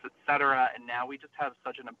 Minutes, et cetera. And now we just have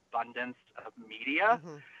such an abundance of media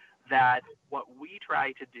that what we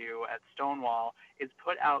try to do at Stonewall is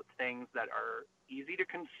put out things that are easy to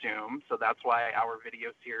consume. So that's why our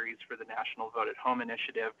video series for the National Vote at Home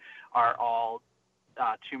Initiative are all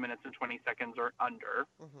 2 minutes and 20 seconds or under.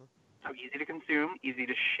 So easy to consume, easy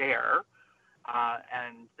to share,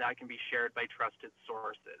 and that can be shared by trusted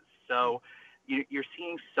sources. So you're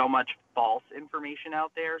seeing so much false information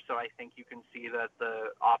out there. So I think you can see that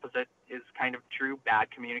the opposite is kind of true.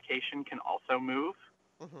 Bad communication can also move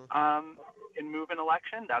an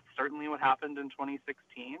election. That's certainly what happened in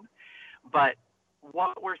 2016. But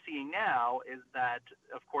what we're seeing now is that,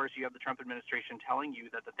 of course, you have the Trump administration telling you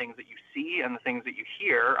that the things that you see and the things that you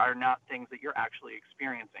hear are not things that you're actually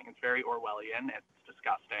experiencing. It's very Orwellian. It's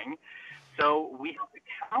disgusting. So we have to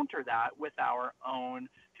counter that with our own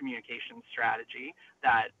communication strategy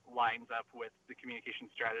that lines up with the communication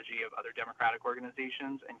strategy of other Democratic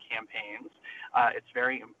organizations and campaigns. It's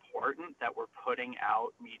very important that we're putting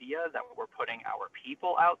out media, that we're putting our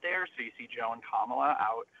people out there. So you see Joe and Kamala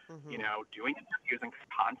out, you know, doing interviews and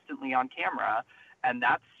constantly on camera, and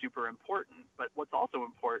that's super important. But what's also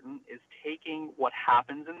important is taking what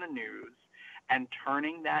happens in the news and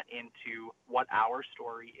turning that into what our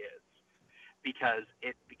story is, because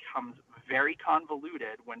it becomes very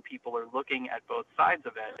convoluted when people are looking at both sides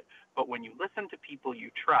of it. But when you listen to people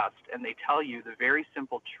you trust and they tell you the very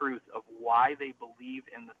simple truth of why they believe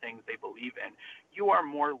in the things they believe in, you are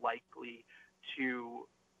more likely to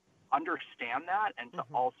understand that and to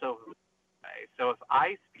also. So if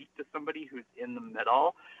I speak to somebody who's in the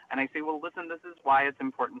middle and I say, well, listen, this is why it's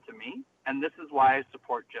important to me, and this is why I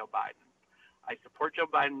support Joe Biden. I support Joe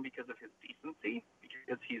Biden because of his decency,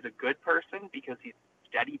 because he's a good person, because he's a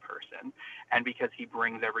steady person, and because he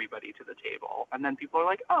brings everybody to the table. And then people are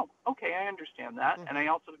like, oh, okay, I understand that. And I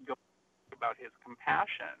also go about his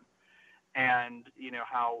compassion and, you know,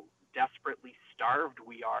 how desperately starved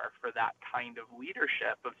we are for that kind of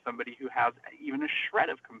leadership of somebody who has even a shred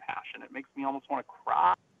of compassion. It makes me almost want to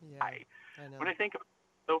cry when I think of it.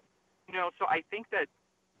 So, you know, so I think that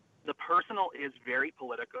the personal is very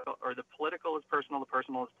political, or the political is personal, the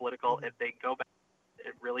personal is political. If they go back,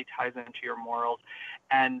 it really ties into your morals.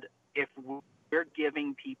 And if we're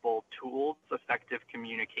giving people tools, effective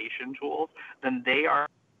communication tools, then they are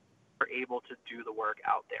able to do the work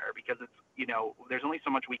out there, because it's, you know, there's only so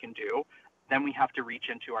much we can do. Then we have to reach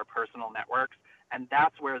into our personal networks, and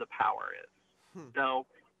that's where the power is. So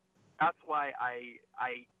that's why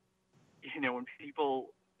I, you know, when people,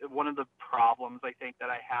 one of the problems I think that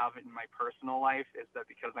I have in my personal life is that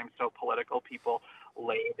because I'm so political, people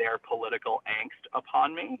lay their political angst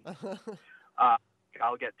upon me.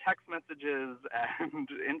 I'll get text messages and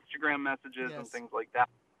Instagram messages and things like that.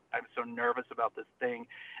 I'm so nervous about this thing.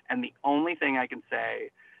 And the only thing I can say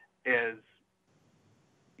is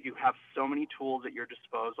you have so many tools at your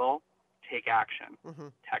disposal. Take action.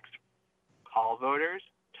 Text, call voters,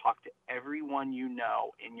 talk to everyone you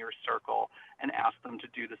know in your circle and ask them to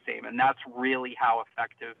do the same. And that's really how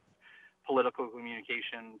effective political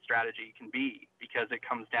communication strategy can be, because it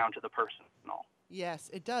comes down to the personal. Yes,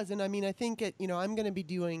 it does. And I mean, I think you know, I'm going to be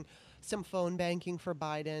doing some phone banking for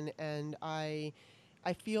Biden, and I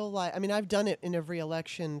feel like, I mean, I've done it in every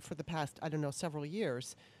election for the past, I don't know, several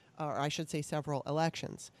years, or I should say several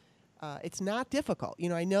elections. It's not difficult. You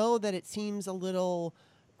know, I know that it seems a little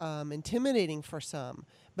intimidating for some,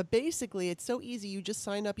 but basically it's so easy. You just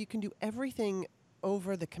sign up. You can do everything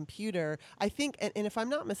over the computer. I think, and if I'm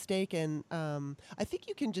not mistaken, I think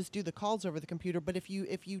you can just do the calls over the computer. But if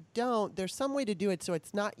you don't, there's some way to do it so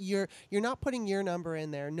it's not you're not putting your number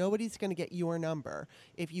in there. Nobody's going to get your number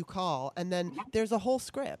if you call. And then there's a whole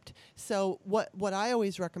script. So what I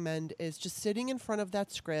always recommend is just sitting in front of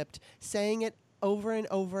that script, saying it over and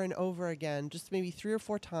over and over again, just maybe 3 or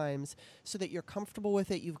 4 times, so that you're comfortable with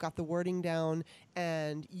it, you've got the wording down,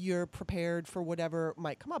 and you're prepared for whatever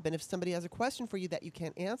might come up. And if somebody has a question for you that you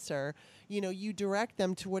can't answer, you know, you direct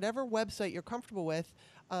them to whatever website you're comfortable with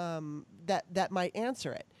that might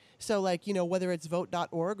answer it. So, like, you know, whether it's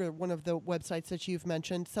vote.org or one of the websites that you've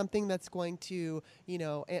mentioned, something that's going to, you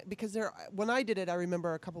know, because when I did it, I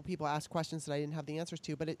remember a couple people asked questions that I didn't have the answers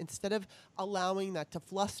to, but instead of allowing that to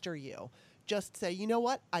fluster you, just say, you know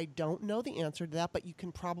what, I don't know the answer to that, but you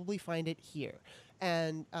can probably find it here.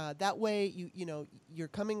 And that way, you're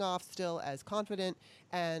coming off still as confident.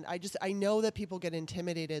 And I know that people get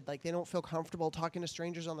intimidated, like they don't feel comfortable talking to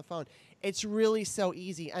strangers on the phone. It's really so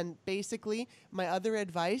easy. And basically, my other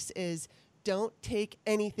advice is don't take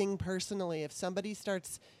anything personally. If somebody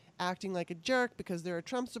starts acting like a jerk because they're a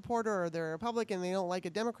Trump supporter or they're a Republican and they don't like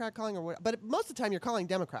a Democrat calling or what, but most of the time you're calling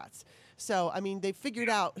Democrats. So, I mean, they figured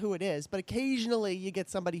out who it is, but occasionally you get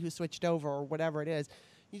somebody who switched over or whatever it is.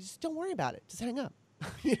 You just don't worry about it. Just hang up.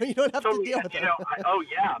 You don't have to deal with it. Oh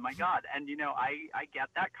yeah, my God. And I get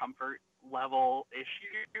that comfort level issue,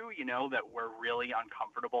 that we're really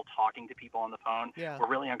uncomfortable talking to people on the phone. Yeah. We're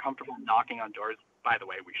really uncomfortable knocking on doors. By the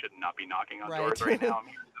way, we should not be knocking on doors right now. I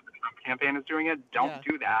mean, the Trump campaign is doing it. Don't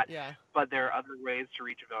do that. Yeah. But there are other ways to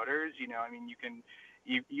reach voters. You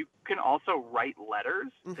can also write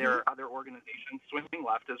letters. Mm-hmm. There are other organizations. Swimming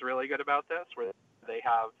Left is really good about this, where they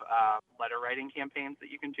have letter writing campaigns that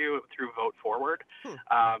you can do through Vote Forward. So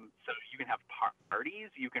you can have parties.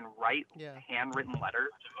 You can write handwritten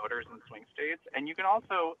letters to voters in swing states, and you can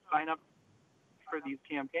also sign up for these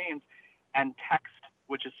campaigns and text,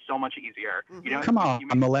 which is so much easier. Mm-hmm. Come on,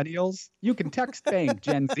 millennials. You can text bank,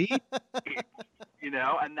 Gen Z.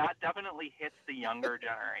 And that definitely hits the younger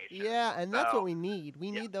generation. Yeah, and that's what we need.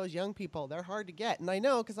 We need those young people. They're hard to get, and I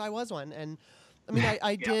know because I was one. And I mean,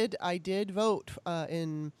 I did vote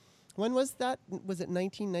in, when was that? Was it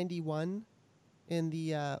 1991?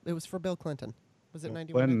 It was for Bill Clinton. Was it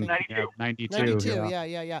 91? 92.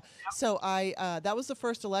 Yeah. So that was the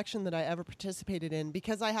first election that I ever participated in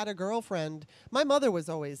because I had a girlfriend. My mother was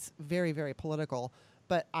always very, very political,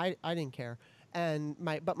 but I didn't care. And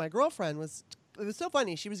my girlfriend was. It was so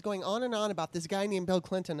funny. She was going on and on about this guy named Bill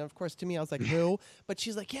Clinton. And of course, to me, I was like, who? But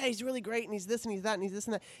she's like, yeah, he's really great, and he's this and he's that and he's this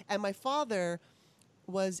and that. And my father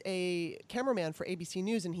was a cameraman for ABC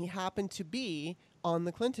News, and he happened to be on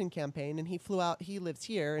the Clinton campaign, and he flew out. He lives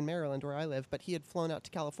here in Maryland where I live, but he had flown out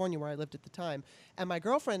to California where I lived at the time. And my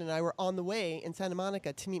girlfriend and I were on the way in Santa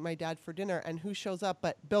Monica to meet my dad for dinner, and who shows up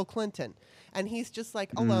but Bill Clinton? And he's just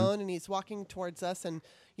like alone, and he's walking towards us, and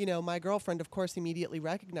my girlfriend, of course, immediately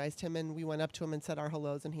recognized him, and we went up to him and said our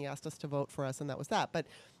hellos, and he asked us to vote for us, and that was that. But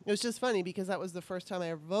it was just funny because that was the first time I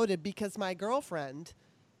ever voted because my girlfriend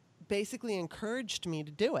basically encouraged me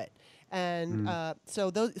to do it. And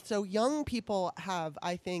so young people have,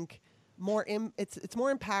 I think, it's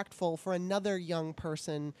more impactful for another young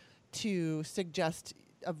person to suggest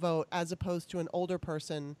a vote as opposed to an older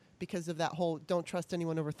person because of that whole don't trust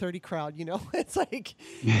anyone over 30 crowd. It's like,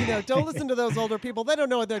 don't listen to those older people. They don't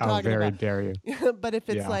know what they're talking about. How very dare you. But if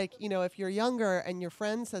it's like, if you're younger and your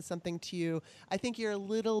friend says something to you, I think you're a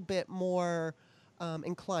little bit more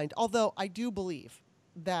inclined. Although I do believe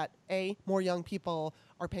that A, more young people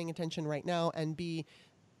are paying attention right now, and B,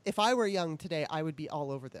 if I were young today, I would be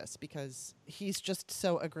all over this because he's just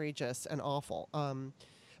so egregious and awful.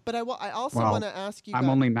 But I also want to ask you. I'm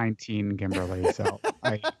only 19, Kimberly, so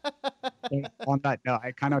on that note,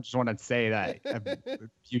 I kind of just want to say that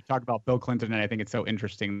you talk about Bill Clinton, and I think it's so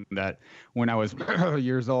interesting that when I was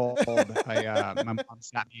years old, my mom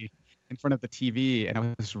sat me in front of the TV, and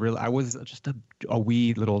I was just a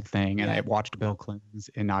wee little thing, and I watched Bill Clinton's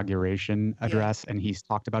inauguration address, and he's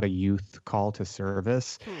talked about a youth call to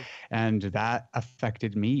service, and that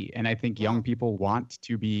affected me. And I think young people want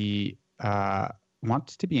to be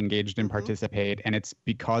engaged and participate, and it's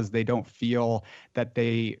because they don't feel that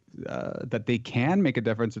they can make a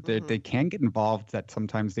difference, that they can get involved, that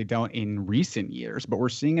sometimes they don't in recent years. But we're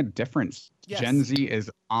seeing a difference. Yes. Gen Z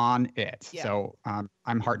is on it. Yeah. So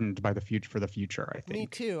I'm heartened by the future, I think. Me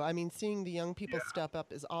too. I mean, seeing the young people step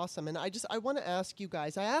up is awesome. And I want to ask you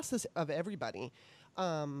guys, I ask this of everybody,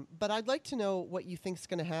 but I'd like to know what you think is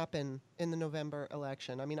going to happen in the November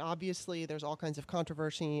election. I mean, obviously, there's all kinds of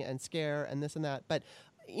controversy and scare and this and that. But,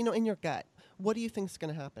 in your gut, what do you think is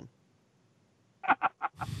going to happen?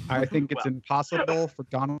 I think it's impossible for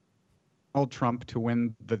Donald Trump to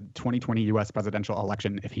win the 2020 U.S. presidential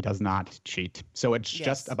election if he does not cheat. So it's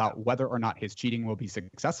just about whether or not his cheating will be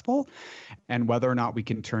successful and whether or not we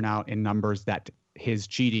can turn out in numbers that his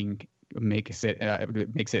cheating makes it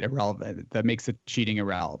irrelevant, that makes the cheating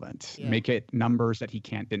irrelevant, make it numbers that he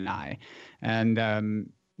can't deny. And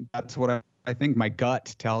that's what I think. My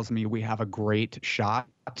gut tells me we have a great shot.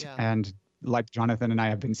 And like Jonathan and I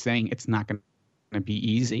have been saying, it's not going to be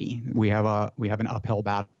easy. We have an uphill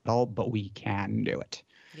battle, but we can do it.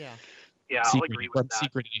 Yeah, I'll agree with that.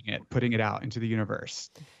 secreting it, putting it out into the universe.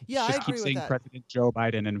 Yeah, Just I agree keep with saying that. President Joe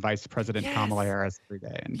Biden and Vice President Yes. Kamala Harris every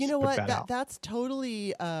day, and You know put what? that out. That's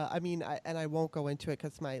totally. I mean, I won't go into it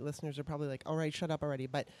because my listeners are probably like, "All right, shut up already."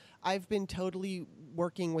 But I've been totally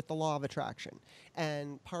working with the law of attraction,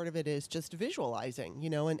 and part of it is just visualizing,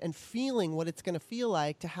 and feeling what it's going to feel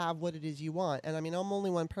like to have what it is you want. And I mean, I'm only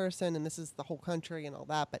one person, and this is the whole country and all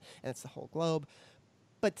that, and it's the whole globe.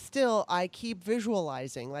 But still, I keep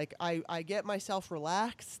visualizing. Like I get myself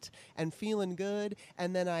relaxed and feeling good,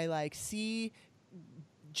 and then I like see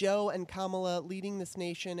Joe and Kamala leading this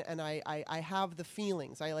nation, and I have the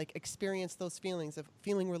feelings. I like experience those feelings of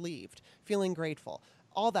feeling relieved, feeling grateful,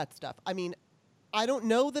 all that stuff. I mean, I don't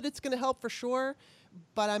know that it's going to help for sure,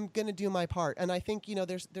 but I'm going to do my part. And I think,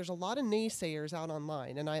 there's a lot of naysayers out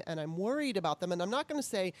online, and I'm worried about them. And I'm not going to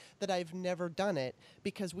say that I've never done it,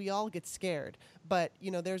 because we all get scared. But,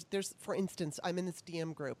 there's for instance, I'm in this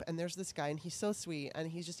DM group, and there's this guy, and he's so sweet,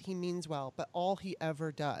 and he means well, but all he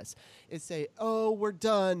ever does is say, "Oh, we're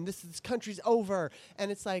done. This country's over."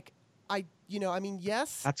 And it's like,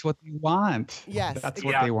 yes. That's what they want. Yes. That's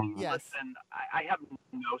what they want. Yes. Listen, I have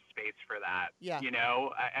no space for that. Yeah.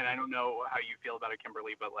 And I don't know how you feel about it,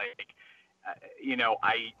 Kimberly, but I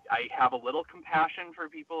have a little compassion for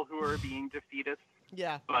people who are being defeatist.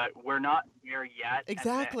 Yeah. But we're not there yet.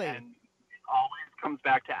 Exactly. And it always comes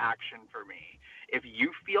back to action for me. If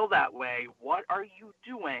you feel that way, what are you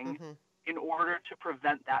doing in order to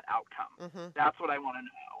prevent that outcome? That's what I want to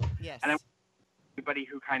know. Yes. And I want anybody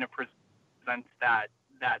who kind of presents that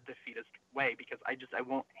defeatist way, because I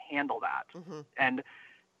won't handle that. And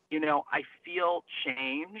I feel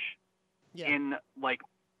change in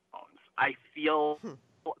bones. I feel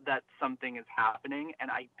that something is happening,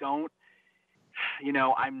 and I don't,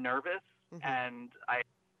 I'm nervous, and I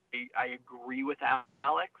agree with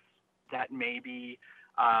Alex that maybe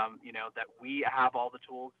that we have all the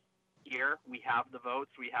tools here, we have the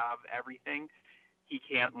votes, we have everything. He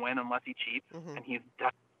can't win unless he cheats, and he's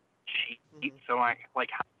cheat. So how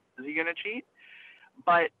is he going to cheat?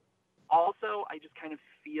 But also, I just kind of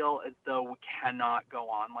feel as though we cannot go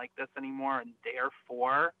on like this anymore, and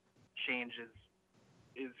therefore change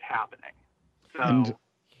is happening. So,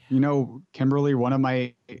 and Kimberly, one of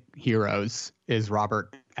my heroes is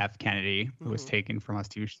Robert F. Kennedy, who was taken from us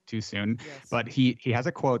too soon. Yes. But he has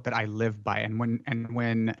a quote that I live by, and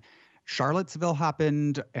when Charlottesville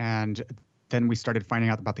happened, and then we started finding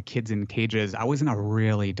out about the kids in cages, I was in a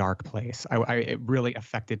really dark place. It really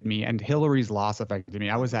affected me, and Hillary's loss affected me.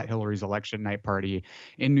 I was at Hillary's election night party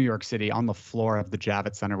in New York City on the floor of the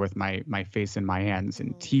Javits Center with my face in my hands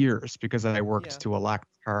in tears, because I worked to elect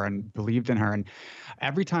her and believed in her. And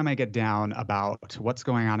every time I get down about what's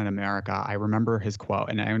going on in America, I remember his quote,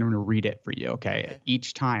 and I'm going to read it for you, okay?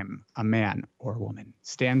 Each time a man or woman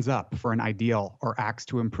stands up for an ideal or acts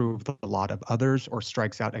to improve the lot of others or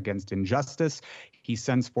strikes out against injustice, he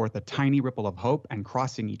sends forth a tiny ripple of hope, and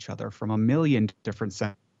crossing each other from a million different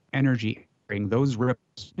energy, those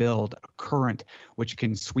ripples build a current which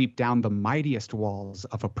can sweep down the mightiest walls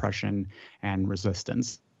of oppression and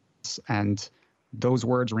resistance. And those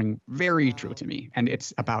words ring very true to me. And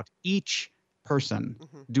it's about each person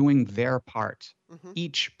doing their part,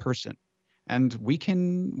 each person. And we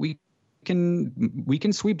can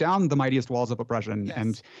sweep down the mightiest walls of oppression.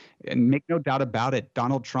 Yes. And make no doubt about it,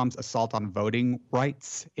 Donald Trump's assault on voting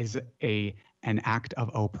rights is an act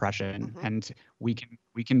of oppression, and we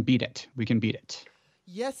can beat it. We can beat it.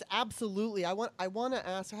 Yes, absolutely. I want to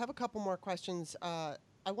ask. I have a couple more questions. I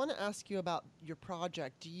want to ask you about your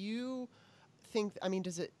project. Do you think? I mean,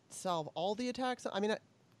 does it solve all the attacks? I mean,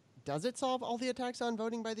 does it solve all the attacks on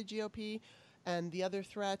voting by the GOP and the other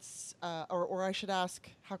threats? Or I should ask,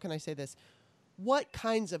 how can I say this? What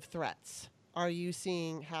kinds of threats are you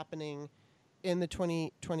seeing happening in the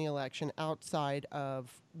 2020 election outside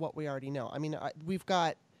of what we already know? I mean, we've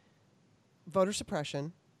got voter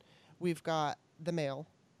suppression. We've got the mail.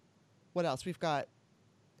 What else? We've got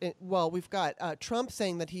Trump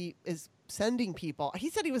saying that he is sending people. He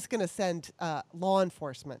said he was going to send law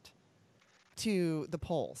enforcement to the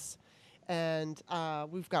polls. And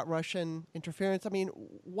we've got Russian interference. I mean,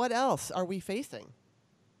 what else are we facing?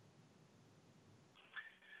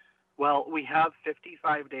 Well, we have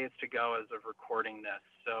 55 days to go as of recording this,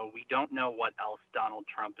 so we don't know what else Donald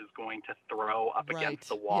Trump is going to throw up against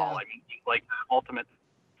the wall. Yeah. I mean, he's like the ultimate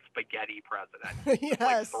spaghetti president. Yes.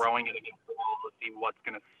 Like throwing it against the wall to see what's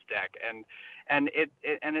going to stick, and it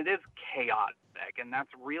is chaotic, and that's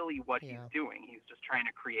really what he's doing. He's just trying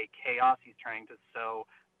to create chaos. He's trying to sow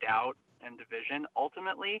doubt and division.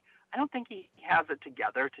 Ultimately, I don't think he has it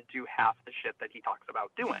together to do half the shit that he talks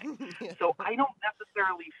about doing. So I don't necessarily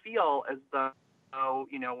necessarily feel as though,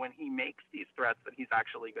 when he makes these threats that he's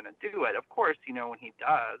actually going to do it. Of course, when he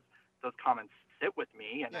does, those comments sit with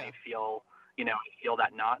me, and I feel, I feel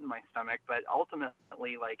that knot in my stomach. But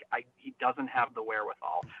ultimately, he doesn't have the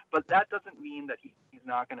wherewithal. But that doesn't mean that he's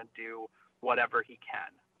not going to do whatever he can.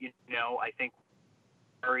 I think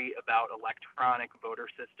worry about electronic voter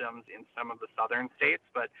systems in some of the southern states,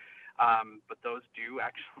 but those do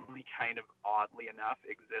actually kind of oddly enough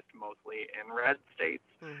exist mostly in red states.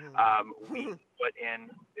 We put in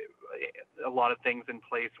a lot of things in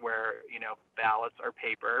place where, ballots are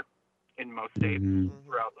paper in most states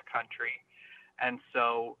throughout the country. And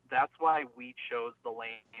so that's why we chose the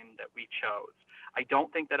lane that we chose. I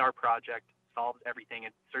don't think that our project solves everything.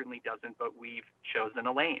 It certainly doesn't, but we've chosen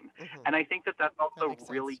a lane. And I think that that's also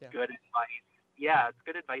really good advice. Yeah, it's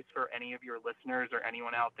good advice for any of your listeners or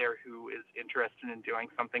anyone out there who is interested in doing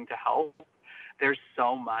something to help. There's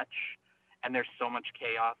so much, and there's so much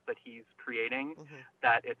chaos that he's creating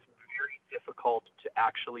that it's very difficult to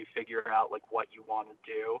actually figure out what you want to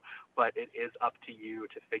do. But it is up to you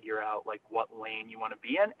to figure out what lane you want to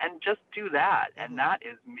be in, and just do that. And that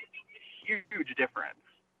is making a huge difference,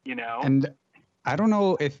 And I don't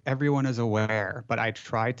know if everyone is aware, but I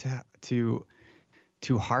try to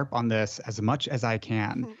harp on this as much as I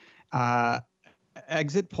can.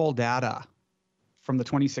 Exit poll data from the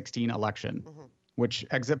 2016 election, which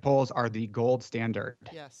exit polls are the gold standard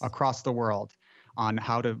across the world on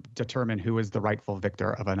how to determine who is the rightful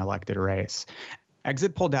victor of an elected race.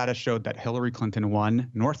 Exit poll data showed that Hillary Clinton won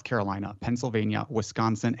North Carolina, Pennsylvania,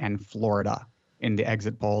 Wisconsin, and Florida in the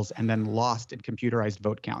exit polls, and then lost in computerized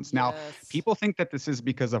vote counts. Now, people think that this is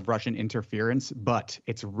because of Russian interference, but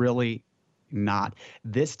it's really not.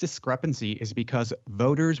 This discrepancy is because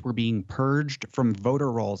voters were being purged from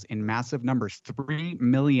voter rolls in massive numbers. 3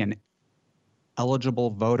 million eligible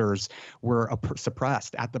voters were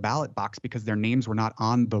suppressed at the ballot box because their names were not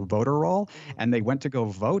on the voter roll, and they went to go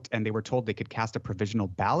vote, and they were told they could cast a provisional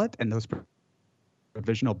ballot, and those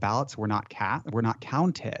provisional ballots were not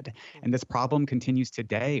counted. And this problem continues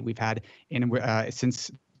today. We've had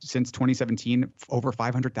since 2017, over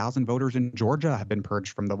 500,000 voters in Georgia have been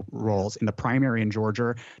purged from the rolls. In the primary in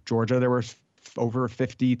Georgia, there were over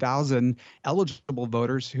 50,000 eligible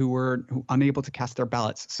voters who were unable to cast their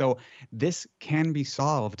ballots. So this can be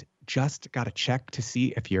solved. Just got to check to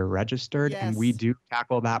see if you're registered. And we do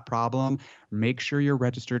tackle that problem. Make sure you're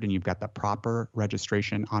registered and you've got the proper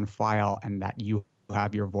registration on file, and that you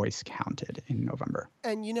have your voice counted in November.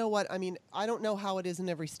 And you know what? I mean, I don't know how it is in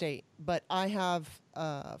every state, but I have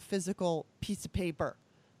a physical piece of paper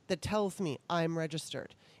that tells me I'm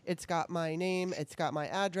registered. It's got my name, it's got my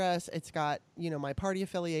address, it's got, my party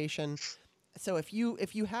affiliation. So if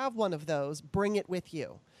you have one of those, bring it with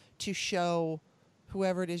you to show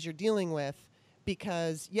whoever it is you're dealing with,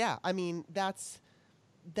 because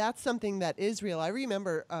that's something that is real. I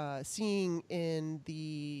remember seeing in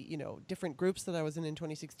the different groups that I was in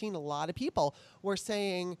 2016, a lot of people were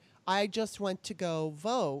saying, I just went to go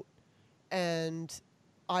vote and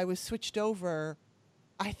I was switched over.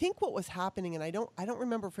 I think what was happening, and I don't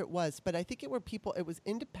remember if it was, but I think it was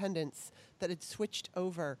independents that had switched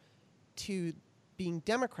over to being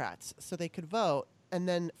Democrats so they could vote, and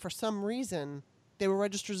then for some reason they were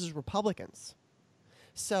registered as Republicans.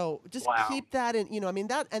 So just keep that in,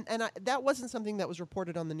 that wasn't something that was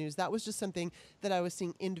reported on the news. That was just something that I was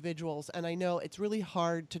seeing individuals. And I know it's really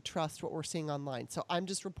hard to trust what we're seeing online. So I'm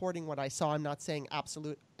just reporting what I saw. I'm not saying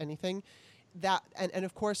absolute anything. And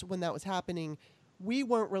of course, when that was happening, we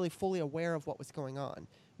weren't really fully aware of what was going on.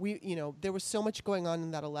 There was so much going on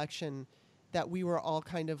in that election that we were all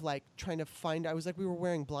kind of trying to find. I was we were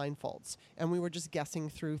wearing blindfolds and we were just guessing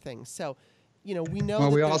through things. So, we know.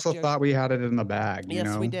 Well, we also thought we had it in the bag.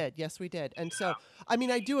 Yes, we did. Yes, we did. And so,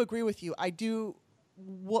 I do agree with you. I do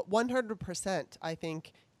 100%. I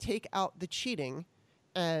think take out the cheating,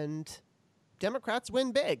 and Democrats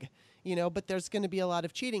win big. But there's going to be a lot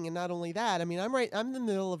of cheating, and not only that. I'm in the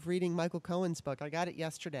middle of reading Michael Cohen's book. I got it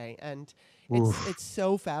yesterday, and it's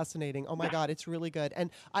so fascinating. Oh my God, it's really good. And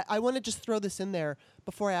I want to just throw this in there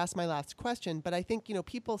before I ask my last question. But I think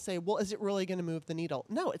people say, well, is it really going to move the needle?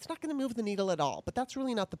 No, it's not going to move the needle at all. But that's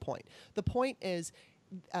really not the point. The point is,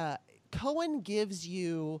 Cohen gives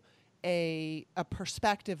you a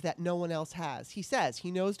perspective that no one else has. He says he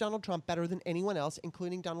knows Donald Trump better than anyone else,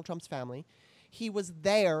 including Donald Trump's family. He was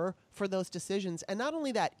there for those decisions. And not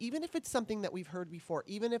only that, even if it's something that we've heard before,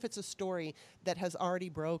 even if it's a story that has already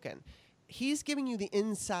broken, he's giving you the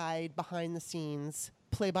inside, behind the scenes,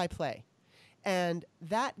 play by play. And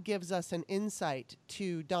that gives us an insight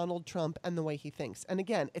to Donald Trump and the way he thinks. And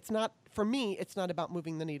again, it's not, for me, it's not about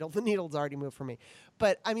moving the needle. The needle's already moved for me.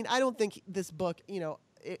 But I mean, I don't think this book,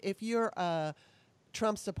 if you're a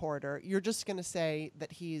Trump supporter, you're just going to say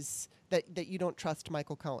that that you don't trust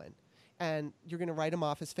Michael Cohen. And you're going to write him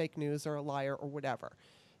off as fake news or a liar or whatever.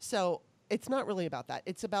 So it's not really about that.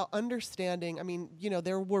 It's about understanding. I mean,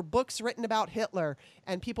 there were books written about Hitler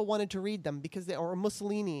and people wanted to read them or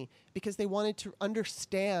Mussolini because they wanted to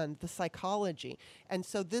understand the psychology. And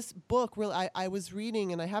so this book, really, I was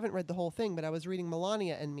reading, and I haven't read the whole thing, but I was reading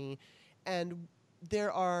Melania and Me, and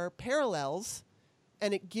there are parallels,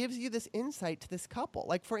 and it gives you this insight to this couple.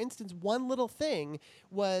 Like, for instance, one little thing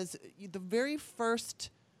was the very first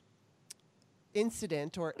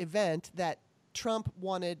incident or event that Trump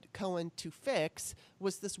wanted Cohen to fix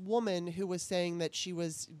was this woman who was saying that she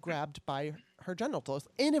was grabbed by her genitals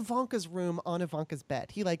in Ivanka's room on Ivanka's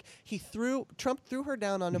bed. Trump threw her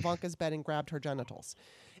down on Ivanka's bed and grabbed her genitals.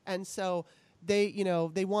 And so they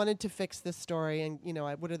wanted to fix this story and,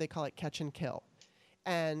 what do they call it? Catch and kill.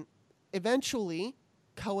 And eventually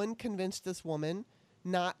Cohen convinced this woman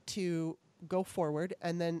not to go forward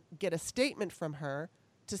and then get a statement from her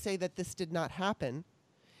to say that this did not happen.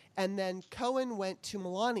 And then Cohen went to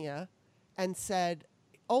Melania and said,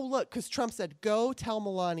 oh, look, because Trump said, go tell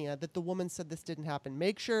Melania that the woman said this didn't happen.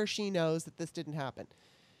 Make sure she knows that this didn't happen.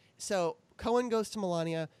 So Cohen goes to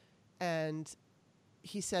Melania and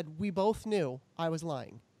he said, we both knew I was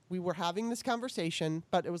lying. We were having this conversation,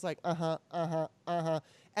 but it was like, And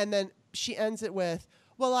then she ends it with,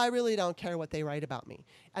 well, I really don't care what they write about me.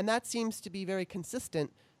 And that seems to be very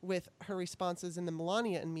consistent with her responses in the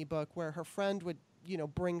Melania and Me book, where her friend would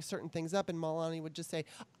bring certain things up and Melania would just say,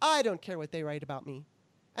 I don't care what they write about me.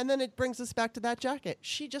 And then it brings us back to that jacket.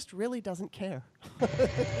 She just really doesn't care.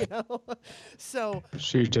 So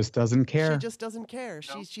she just doesn't care. She just doesn't care.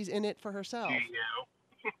 No. She's in it for herself.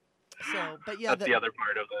 So, but yeah, that's the other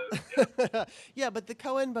part of the. Yeah, but the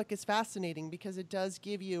Cohen book is fascinating because it does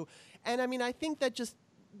give you, and I mean, I think that just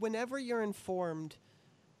whenever you're informed,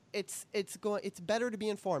 it's better to be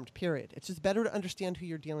informed, period. It's just better to understand who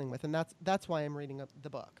you're dealing with, and that's why I'm reading the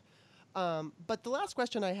book. But the last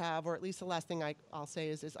question I have, or at least the last thing I'll say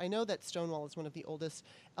is I know that Stonewall is one of the oldest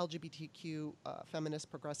LGBTQ feminist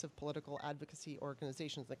progressive political advocacy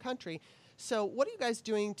organizations in the country. So what are you guys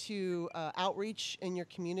doing to outreach in your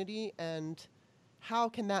community, and how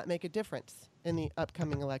can that make a difference in the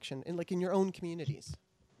upcoming election, in your own communities?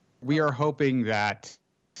 We are hoping that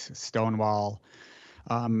Stonewall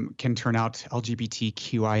can turn out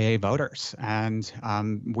LGBTQIA voters. And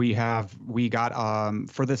we got,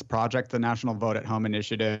 for this project, the National Vote at Home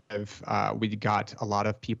Initiative, we got a lot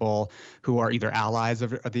of people who are either allies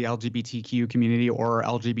of the LGBTQ community or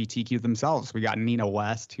LGBTQ themselves. We got Nina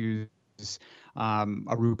West, who's a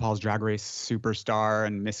RuPaul's Drag Race superstar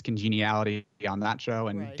and Miss Congeniality on that show,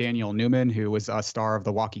 and right. Daniel Newman, who was a star of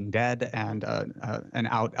The Walking Dead and an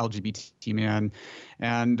out LGBT man.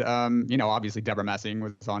 And, obviously Deborah Messing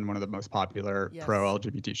was on one of the most popular yes.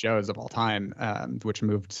 pro-LGBT shows of all time, which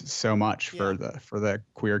moved so much for the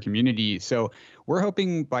queer community. So we're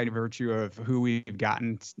hoping by virtue of who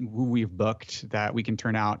we've booked, that we can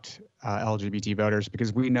turn out LGBT voters,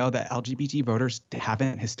 because we know that LGBT voters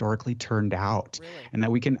haven't historically turned out, really? And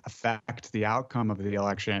that we can affect the outcome of the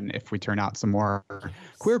election if we turn out some more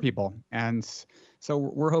queer people. And so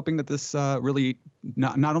we're hoping that this really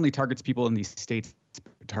not only targets people in these states,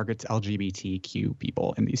 but targets LGBTQ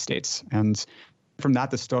people in these states. And from that,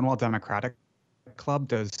 the Stonewall Democratic Club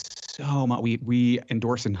does so much. We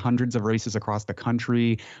endorse in hundreds of races across the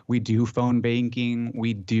country. We do phone banking.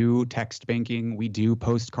 We do text banking. We do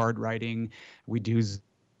postcard writing. We do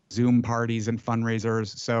Zoom parties and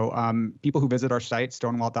fundraisers. So people who visit our site,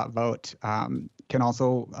 stonewall.vote, can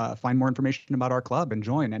also find more information about our club and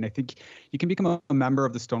join. And I think you can become a member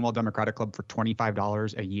of the Stonewall Democratic Club for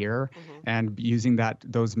 $25 a year. Mm-hmm. And using that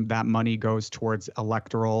money goes towards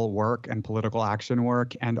electoral work and political action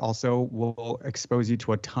work, and also will expose you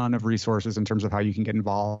to a ton of resources in terms of how you can get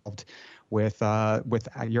involved with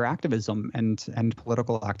your activism and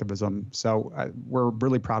political activism. So we're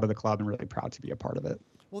really proud of the club and really proud to be a part of it.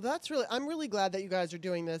 Well, I'm really glad that you guys are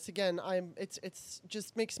doing this. Again, it's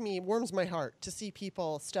just warms my heart to see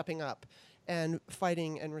people stepping up and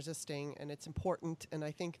fighting and resisting, and it's important. And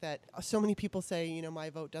I think that so many people say, my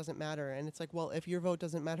vote doesn't matter. And it's like, well, if your vote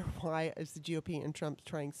doesn't matter, why is the GOP and Trump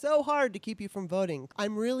trying so hard to keep you from voting?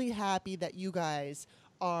 I'm really happy that you guys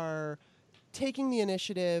are taking the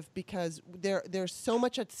initiative, because there's so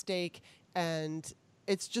much at stake, and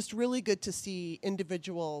it's just really good to see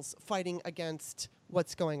individuals fighting against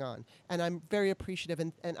what's going on. And I'm very appreciative.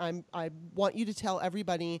 And I want you to tell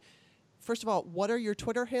everybody, first of all, what are your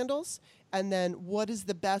Twitter handles? And then what is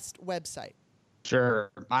the best website? Sure.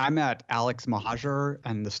 I'm at Alex Mahajer,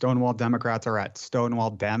 and the Stonewall Democrats are at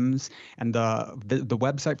Stonewall Dems. And the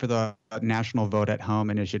website for the National Vote at Home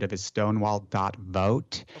initiative is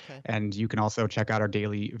stonewall.vote. Okay. And you can also check out our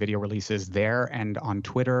daily video releases there and on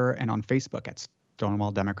Twitter and on Facebook at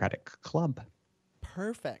Stonewall Democratic Club.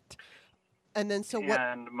 Perfect. And then what?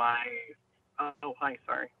 And my, oh, hi,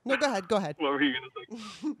 sorry. No, go ahead. What were you going to say?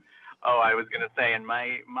 Oh, I was going to say, and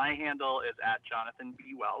my handle is at Jonathan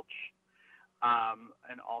B. Welch.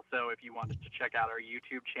 And also, if you wanted to check out our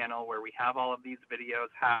YouTube channel where we have all of these videos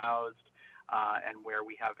housed, and where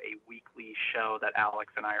we have a weekly show that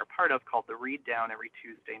Alex and I are part of called The Read Down every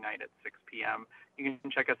Tuesday night at 6 p.m. You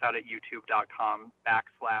can check us out at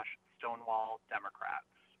youtube.com/Stonewall Democrats.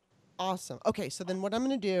 Awesome. Okay, so then what I'm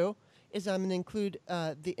going to do is I'm going to include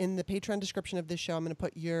in the Patreon description of this show, I'm going to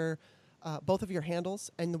put your both of your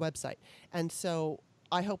handles and the website. And so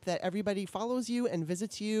I hope that everybody follows you and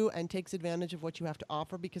visits you and takes advantage of what you have to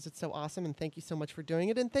offer, because it's so awesome. And thank you so much for doing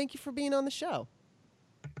it. And thank you for being on the show.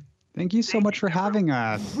 Thank you so much for having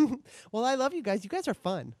us. Well, I love you guys. You guys are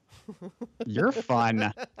fun. You're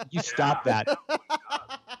fun. You stop that.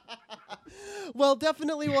 Well,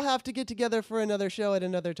 definitely we'll have to get together for another show at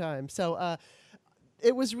another time. So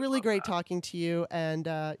it was really great talking to you, and,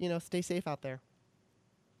 stay safe out there.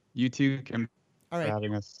 You too, Kim, All right. for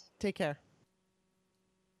having us. Take care.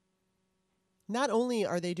 Not only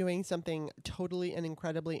are they doing something totally and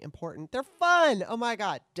incredibly important, they're fun. Oh my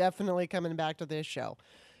God. Definitely coming back to this show.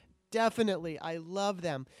 Definitely. I love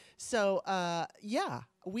them. So,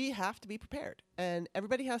 we have to be prepared, and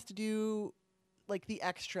everybody has to do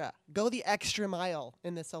go the extra mile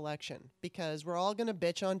in this election, because we're all going to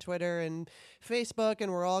bitch on Twitter and Facebook,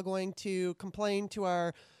 and we're all going to complain to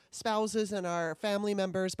our spouses and our family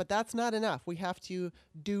members, but that's not enough. We have to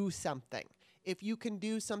do something. If you can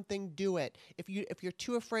do something, do it. If you're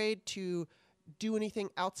too afraid to do anything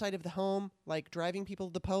outside of the home, like driving people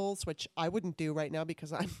to the polls, which I wouldn't do right now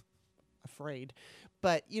because I'm afraid.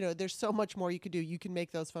 But, there's so much more you could do. You can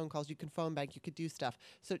make those phone calls. You can phone bank. You could do stuff.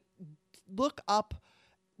 So look up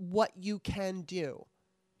what you can do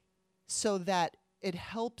so that it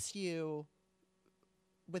helps you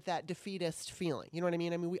with that defeatist feeling. You know what I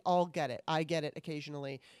mean? I mean, we all get it. I get it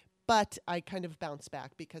occasionally. But I kind of bounce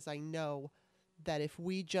back, because I know that if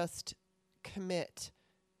we just commit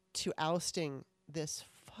to ousting this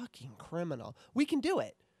fucking criminal, we can do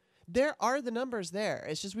it. There are the numbers there.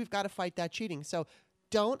 It's just we've got to fight that cheating. So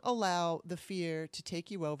don't allow the fear to take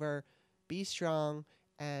you over. Be strong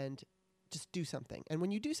and just do something. And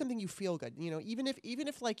when you do something, you feel good. Even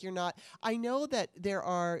if like you're not, I know that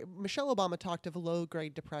Michelle Obama talked of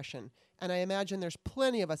low-grade depression, and I imagine there's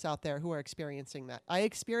plenty of us out there who are experiencing that. I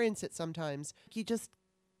experience it sometimes. You just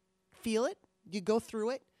feel it, you go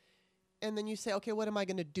through it, and then you say, okay, what am I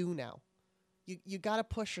going to do now? You got to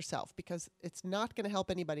push yourself, because it's not going to help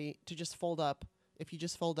anybody to just fold up. If you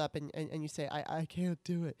just fold up and you say, I can't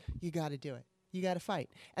do it, you got to do it. You got to fight.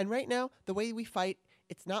 And right now, the way we fight,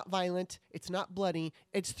 it's not violent, it's not bloody,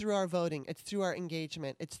 it's through our voting, it's through our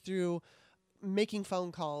engagement, it's through making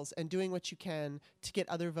phone calls and doing what you can to get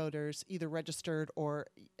other voters either registered or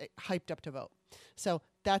hyped up to vote. So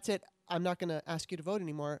that's it. I'm not going to ask you to vote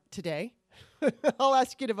anymore today. I'll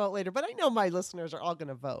ask you to vote later, but I know my listeners are all going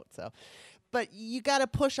to vote. But you got to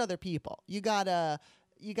push other people. You got to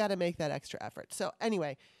make that extra effort. So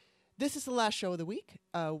anyway, this is the last show of the week.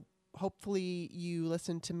 Hopefully you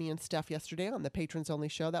listened to me and Steph yesterday on the Patrons Only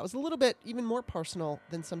show. That was a little bit even more personal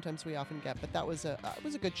than sometimes we often get, but that was it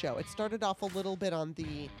was a good show. It started off a little bit on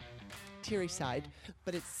the teary side,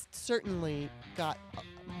 but it's certainly got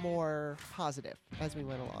more positive as we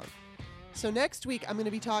went along. So next week, I'm going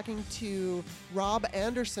to be talking to Rob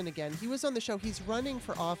Anderson again. He was on the show. He's running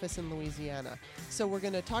for office in Louisiana. So we're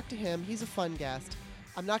going to talk to him. He's a fun guest.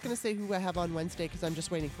 I'm not going to say who I have on Wednesday because I'm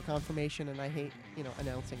just waiting for confirmation, and I hate,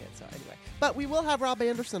 announcing it. So anyway, but we will have Rob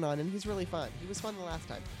Anderson on, and he's really fun. He was fun the last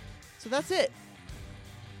time. So that's it.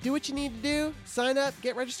 Do what you need to do. Sign up,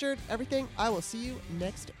 get registered, everything. I will see you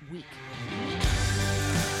next week.